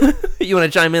 You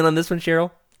want to chime in on this one,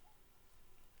 Cheryl?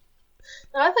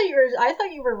 No, I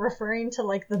thought you were referring to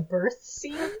like the birth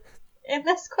scene in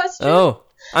this question. Oh,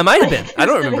 I might have been. I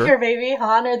don't The remember. bigger baby,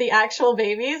 Han, or the actual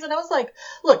babies, and I was like,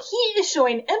 look, he is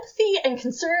showing empathy and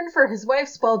concern for his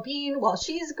wife's well-being while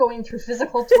she's going through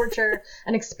physical torture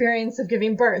and experience of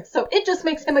giving birth. So it just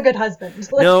makes him a good husband.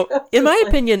 No, in my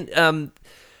opinion,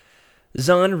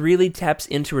 Zahn really taps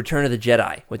into Return of the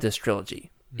Jedi with this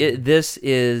trilogy.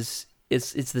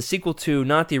 It's the sequel to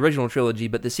not the original trilogy,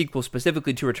 but the sequel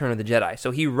specifically to Return of the Jedi.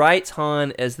 So he writes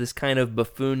Han as this kind of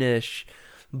buffoonish,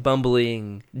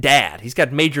 bumbling dad. He's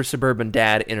got major suburban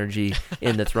dad energy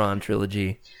in the Thrawn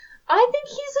trilogy. I think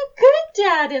he's a good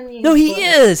dad in these No,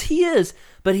 books. he is,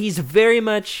 but he's very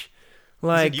much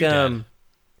like, He's a new dad.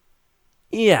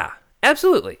 yeah,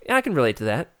 absolutely. I can relate to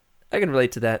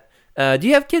that. Do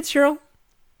you have kids, Cheryl?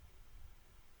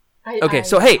 Okay,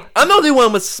 so hey, I'm the only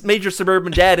one with major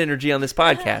suburban dad energy on this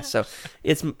podcast, so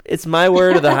it's my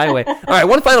word of the highway. All right,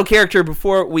 one final character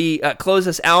before we close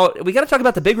this out. We got to talk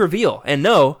about the big reveal. And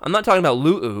no, I'm not talking about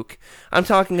Luuk. I'm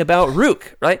talking about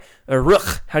Rook, right? Or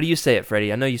Rook. How do you say it,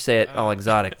 Freddie? I know you say it all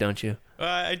exotic, don't you?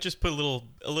 I just put a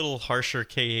little harsher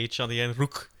KH on the end.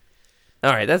 Rook.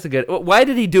 All right, that's a good. Why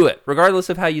did he do it? Regardless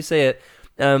of how you say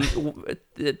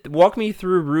it, walk me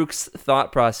through Rook's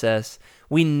thought process.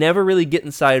 We never really get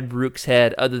inside Rook's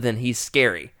head other than he's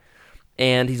scary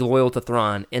and he's loyal to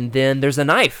Thrawn. And then there's a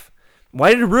knife.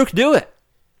 Why did Rook do it?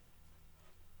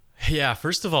 Yeah,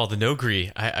 first of all, the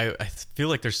Nogri, I feel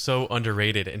like they're so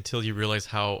underrated until you realize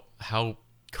how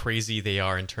crazy they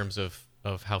are in terms of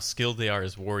how skilled they are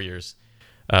as warriors,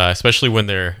 especially when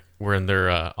they're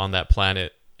on that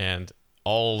planet and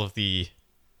all of the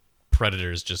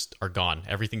predators just are gone.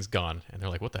 Everything's gone, and they're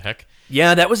like, "What the heck?"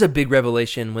 Yeah, that was a big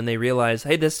revelation when they realized,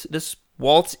 hey, this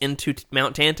waltz into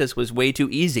Mount Tantus was way too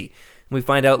easy. And we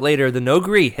find out later the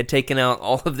Nogri had taken out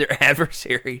all of their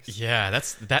adversaries. Yeah,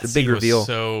 that big scene reveal. was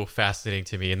so fascinating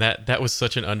to me, and that was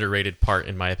such an underrated part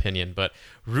in my opinion. But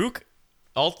Rook,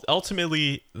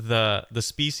 ultimately, the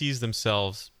species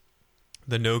themselves,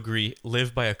 the Nogri,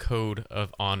 live by a code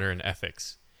of honor and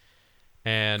ethics,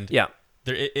 and Yeah.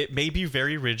 it may be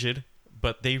very rigid,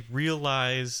 but they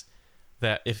realize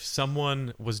that if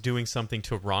someone was doing something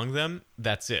to wrong them,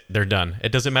 that's it. They're done.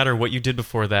 It doesn't matter what you did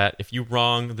before that. If you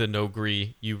wrong the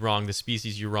Nogri, you wrong the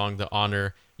species, you wrong the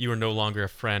honor, you are no longer a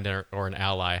friend or an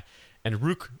ally. And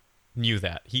Rook knew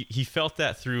that. He felt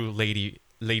that through Lady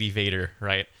Vader,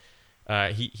 right?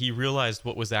 He realized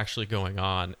what was actually going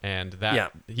on, and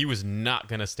that he was not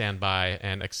going to stand by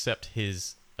and accept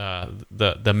his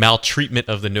the maltreatment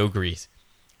of the Nogris.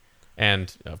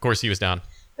 And of course he was down.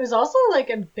 It was also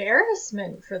like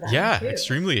embarrassment for them. Yeah, too.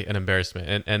 extremely an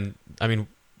embarrassment. And I mean,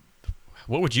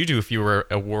 what would you do if you were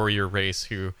a warrior race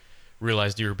who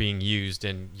realized you were being used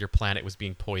and your planet was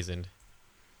being poisoned?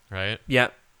 Right? Yeah,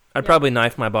 I'd probably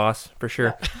knife my boss for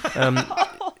sure.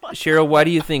 Cheryl, why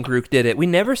do you think Rook did it? We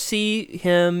never see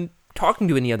him talking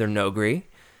to any other Nogri,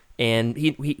 and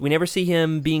we never see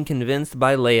him being convinced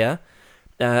by Leia.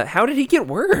 How did he get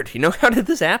word? How did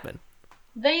this happen?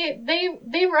 They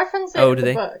reference it in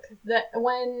the book that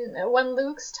when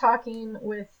Luke's talking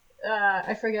with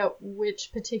I forget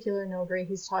which particular Nogri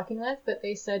he's talking with, but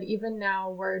they said even now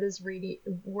word is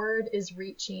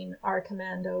reaching our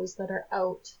commandos that are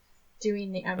out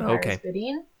doing the Empire's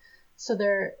bidding. So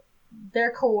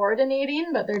they're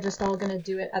coordinating, but they're just all going to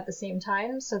do it at the same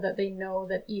time so that they know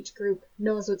that each group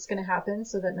knows what's going to happen,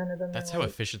 so that none of them. That's how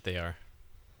efficient they are.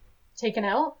 Taken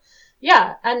out.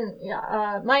 Yeah,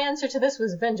 and my answer to this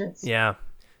was vengeance. Yeah.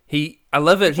 I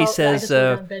love it. He says,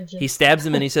 he stabs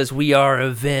him and he says, "We are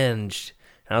avenged."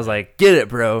 And I was like, get it,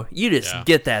 bro. You just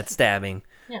get that stabbing.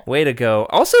 Yeah. Way to go.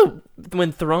 Also,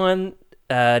 when Thrawn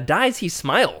dies, he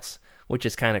smiles, which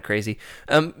is kind of crazy.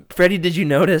 Freddie, did you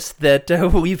notice that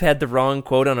we've had the wrong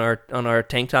quote on our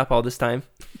tank top all this time?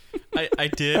 I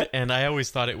did, and I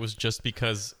always thought it was just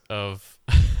because of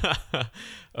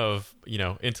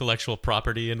intellectual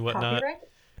property and whatnot.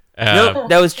 No,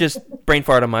 that was just brain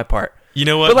fart on my part. You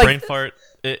know what? Brain fart.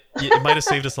 It might have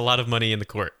saved us a lot of money in the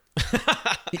court.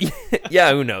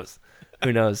 Yeah, who knows?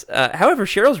 Who knows? However,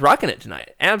 Cheryl's rocking it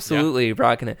tonight. Absolutely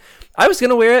rocking it. I was going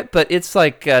to wear it, but it's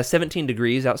like 17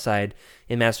 degrees outside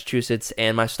in Massachusetts,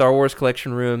 and my Star Wars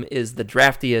collection room is the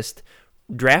draftiest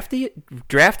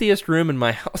room in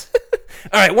my house.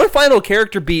 All right, one final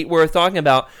character beat worth talking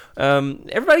about.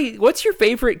 Everybody, what's your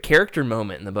favorite character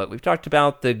moment in the book? We've talked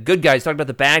about the good guys, talked about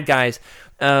the bad guys.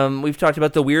 We've talked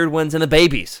about the weird ones and the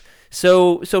babies.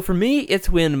 So for me, it's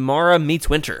when Mara meets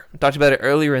Winter. I talked about it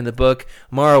earlier in the book.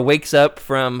 Mara wakes up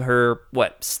from her,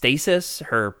 stasis?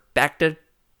 Her back to,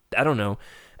 I don't know.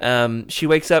 She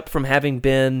wakes up from having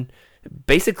been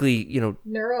basically,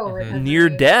 near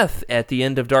death at the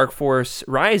end of Dark Force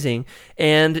Rising,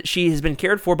 and she has been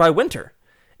cared for by Winter.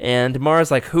 And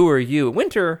Mara's like, who are you?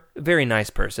 Winter, very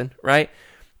nice person, right?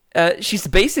 She's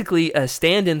basically a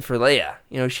stand-in for Leia.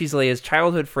 She's Leia's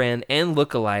childhood friend and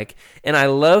look-alike, and I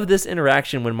love this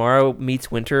interaction when Mara meets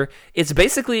Winter. It's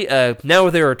basically a now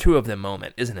there are two of them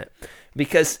moment, isn't it?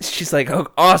 Because she's like,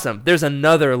 oh, awesome, there's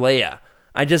another Leia.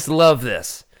 I just love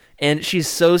this. And she's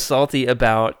so salty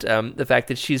about the fact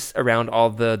that she's around all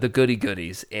the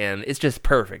goody-goodies, and it's just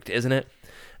perfect, isn't it?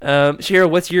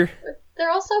 Cheryl, what's your... They're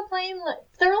also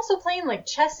playing like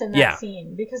chess in that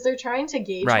scene because they're trying to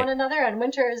gauge one another, and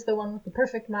Winter is the one with the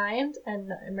perfect mind,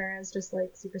 and Mara is just like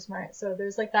super smart. So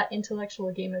there's like that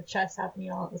intellectual game of chess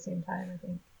happening all at the same time, I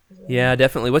think. Yeah,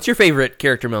 definitely. What's your favorite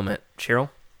character moment, Cheryl?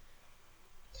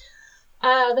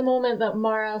 The moment that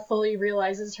Mara fully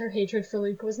realizes her hatred for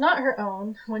Luke was not her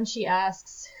own, when she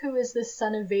asks, "Who is this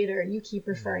son of Vader you keep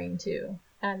referring to?"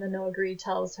 And the Noghri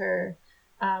tells her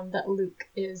that Luke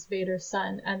is Vader's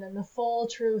son, and then the full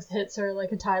truth hits her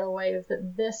like a tidal wave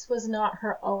that this was not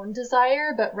her own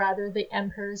desire, but rather the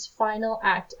Emperor's final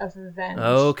act of revenge.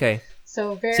 Oh, okay.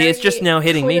 So very See, it's just now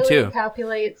hitting me too.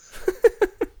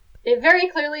 It very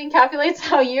clearly encapsulates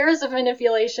how years of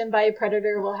manipulation by a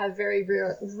predator will have very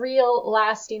real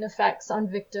lasting effects on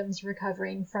victims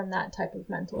recovering from that type of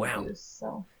mental abuse.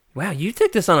 So. Wow, you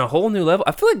took this on a whole new level.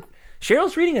 I feel like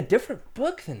Cheryl's reading a different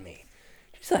book than me.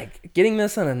 She's like getting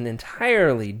this on an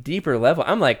entirely deeper level.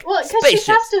 I'm like, well, because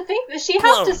she has to think, she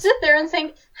has to sit there and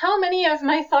think, how many of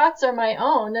my thoughts are my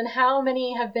own, and how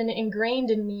many have been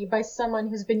ingrained in me by someone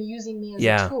who's been using me as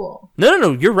a tool.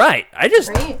 No, you're right.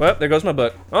 Well, there goes my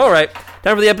book. All right,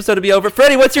 time for the episode to be over.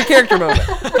 Freddie, what's your character moment?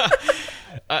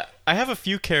 I have a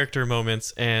few character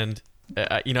moments, and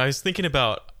I was thinking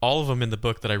about all of them in the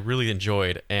book that I really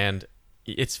enjoyed, and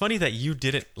it's funny that you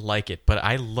didn't like it, but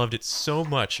I loved it so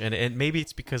much, and maybe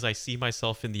it's because I see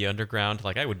myself in the underground.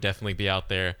 Like, I would definitely be out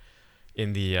there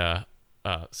in the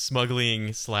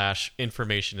smuggling /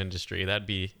 information industry. That'd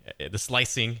be the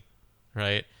slicing,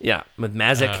 right? Yeah, with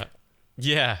Mazik.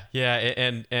 Yeah,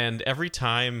 and every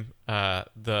time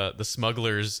the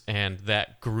smugglers and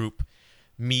that group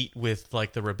meet with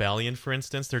like the rebellion, for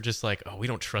instance, they're just like, oh, we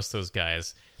don't trust those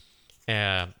guys.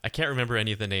 I can't remember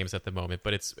any of the names at the moment,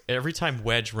 but it's every time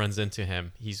Wedge runs into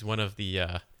him, he's one of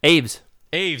the Aves,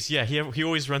 yeah. He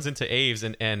always runs into Aves,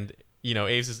 and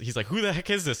Aves he's like, who the heck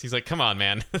is this? He's like, come on,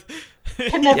 man.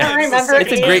 I never remember.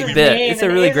 It's a great bit. It's a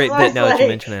really great bit now that you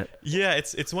mention it. Yeah,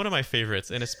 it's one of my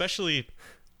favorites, and especially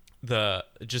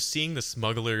just seeing the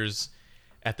smugglers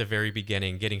at the very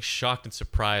beginning getting shocked and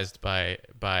surprised by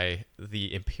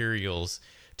the Imperials.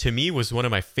 To me, was one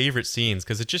of my favorite scenes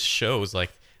because it just shows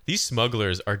like. These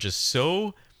smugglers are just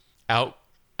so out.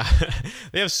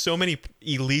 They have so many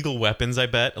illegal weapons, I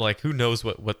bet. Like, who knows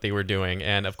what they were doing.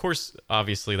 And, of course,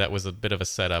 obviously, that was a bit of a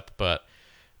setup. But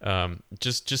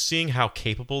just seeing how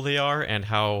capable they are and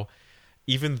how,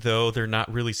 even though they're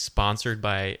not really sponsored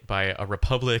by a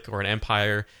republic or an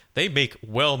empire, they make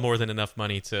well more than enough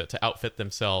money to outfit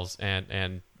themselves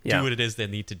and do what it is they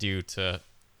need to do to,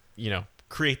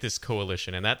 create this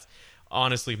coalition. And that's...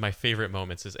 honestly, my favorite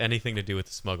moments is anything to do with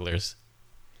the smugglers.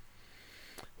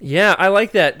 Yeah, I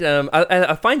like that.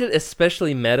 I find it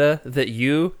especially meta that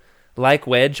you, like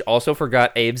Wedge, also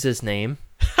forgot Abe's name.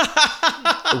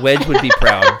 Wedge would be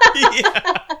proud.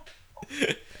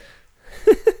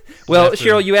 Well,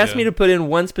 Cheryl, you asked me to put in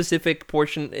one specific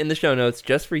portion in the show notes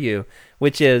just for you,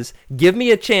 which is, give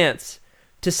me a chance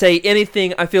to say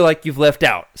anything I feel like you've left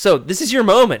out. So this is your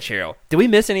moment, Cheryl. Did we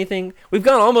miss anything? We've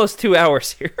gone almost 2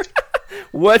 hours here.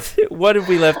 What have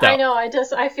we left out? I know.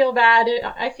 I feel bad.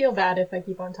 I feel bad if I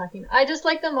keep on talking. I just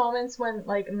like the moments when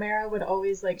like Mara would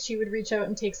always she would reach out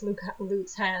and take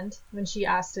Luke's hand when she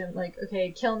asked him like,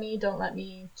 okay, kill me, don't let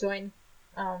me join.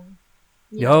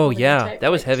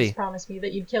 That was heavy. Just promise me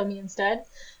that you'd kill me instead.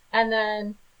 And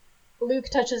then Luke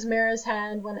touches Mara's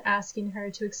hand when asking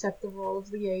her to accept the role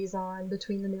of liaison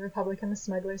between the New Republic and the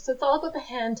smugglers. So it's all about the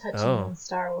hand touching in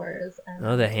Star Wars.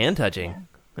 And the hand touching.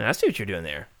 Yeah. I see what you're doing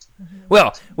there.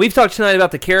 Well, we've talked tonight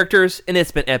about the characters, and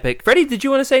it's been epic. Freddie, did you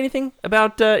want to say anything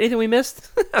about anything we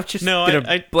missed? I'm just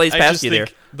gonna blaze past you there.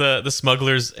 The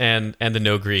smugglers and the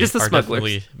no greed Just the are smugglers.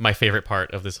 definitely my favorite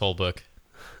part of this whole book.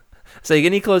 So you get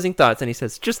any closing thoughts? And he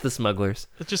says, just the smugglers.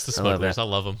 It's just the I love smugglers. that. I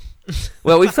love them.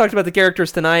 Well, we've talked about the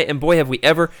characters tonight, and boy, have we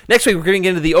ever. Next week, we're going to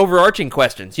get into the overarching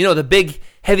questions. You know, the big,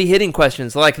 heavy-hitting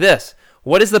questions like this.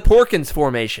 What is the Porkins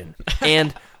formation?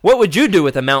 And what would you do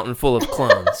with a mountain full of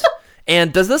clones?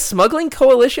 And does the smuggling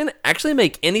coalition actually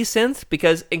make any sense?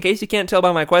 Because, in case you can't tell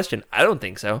by my question, I don't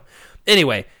think so.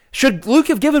 Anyway, should Luke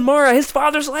have given Mara his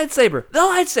father's lightsaber?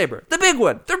 The big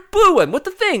one, the blue one with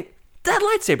the thing. That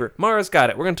lightsaber. Mara's got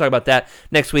it. We're going to talk about that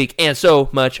next week and so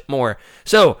much more.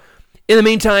 So, in the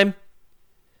meantime,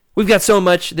 we've got so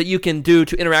much that you can do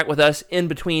to interact with us in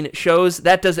between shows.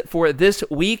 That does it for this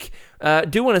week.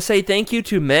 Do want to say thank you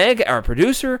to Meg, our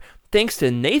producer. Thanks to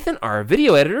Nathan, our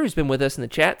video editor, who's been with us in the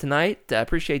chat tonight.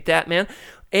 Appreciate that, man.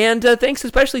 And thanks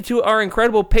especially to our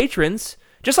incredible patrons,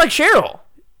 just like Cheryl.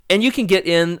 And you can get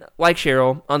in, like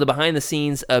Cheryl, on the behind the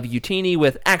scenes of Utini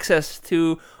with access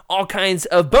to all kinds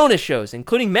of bonus shows,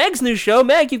 including Meg's new show.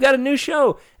 Meg, you've got a new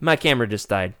show. My camera just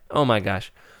died. Oh my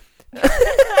gosh.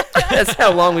 That's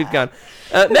how long we've gone.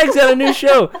 Meg's got a new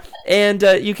show. And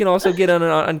you can also get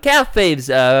on Calf Faves,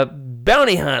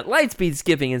 Bounty Hunt, Lightspeed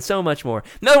Skipping, and so much more.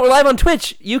 Now that we're live on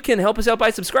Twitch, you can help us out by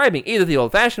subscribing, either the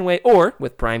old-fashioned way or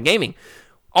with Prime Gaming.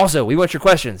 Also, we want your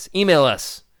questions. Email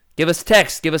us. Give us a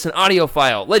text, give us an audio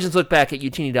file,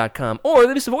 legendslookback@utini.com, or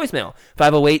leave us a voicemail,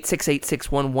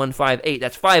 508-686-1158.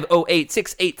 That's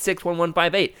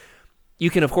 508-686-1158. You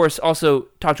can, of course, also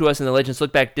talk to us in the Legends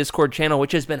Look Back Discord channel,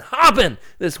 which has been hopping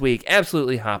this week,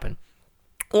 absolutely hopping.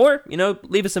 Or,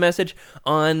 leave us a message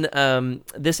on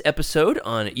this episode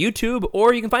on YouTube,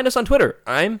 or you can find us on Twitter.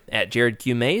 I'm at Jared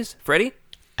Q. Mays. Freddie?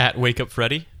 At Wake Up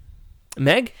Freddy.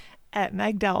 Meg? At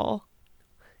Meg Dowell.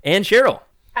 And Cheryl.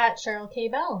 At Cheryl K.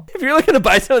 Bell. If you're looking to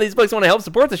buy some of these books and want to help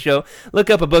support the show, look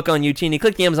up a book on Utini.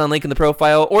 Click the Amazon link in the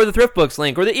profile, or the Thrift Books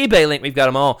link, or the eBay link. We've got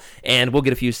them all, and we'll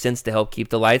get a few cents to help keep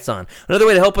the lights on. Another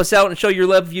way to help us out and show your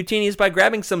love of Utini is by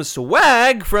grabbing some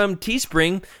swag from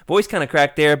Teespring. Voice kind of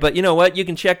cracked there, but you know what? You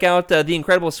can check out the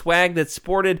incredible swag that's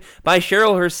sported by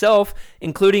Cheryl herself,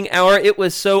 including our It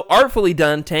Was So Artfully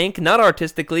Done tank, not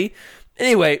artistically.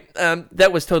 Anyway,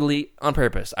 that was totally on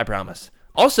purpose, I promise.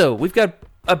 Also, we've got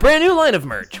a brand new line of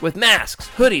merch with masks,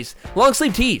 hoodies, long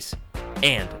sleeve tees.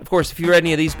 And, of course, if you read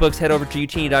any of these books, head over to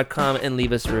utini.com and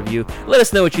leave us a review. Let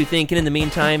us know what you think. And in the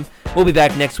meantime, we'll be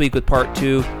back next week with part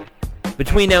 2.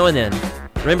 Between now and then,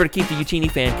 remember to keep the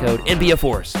Utini fan code and be a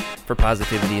force for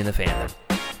positivity in the fandom.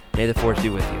 May the force be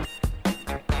with you.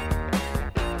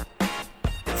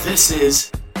 This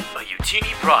is a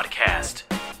Utini broadcast.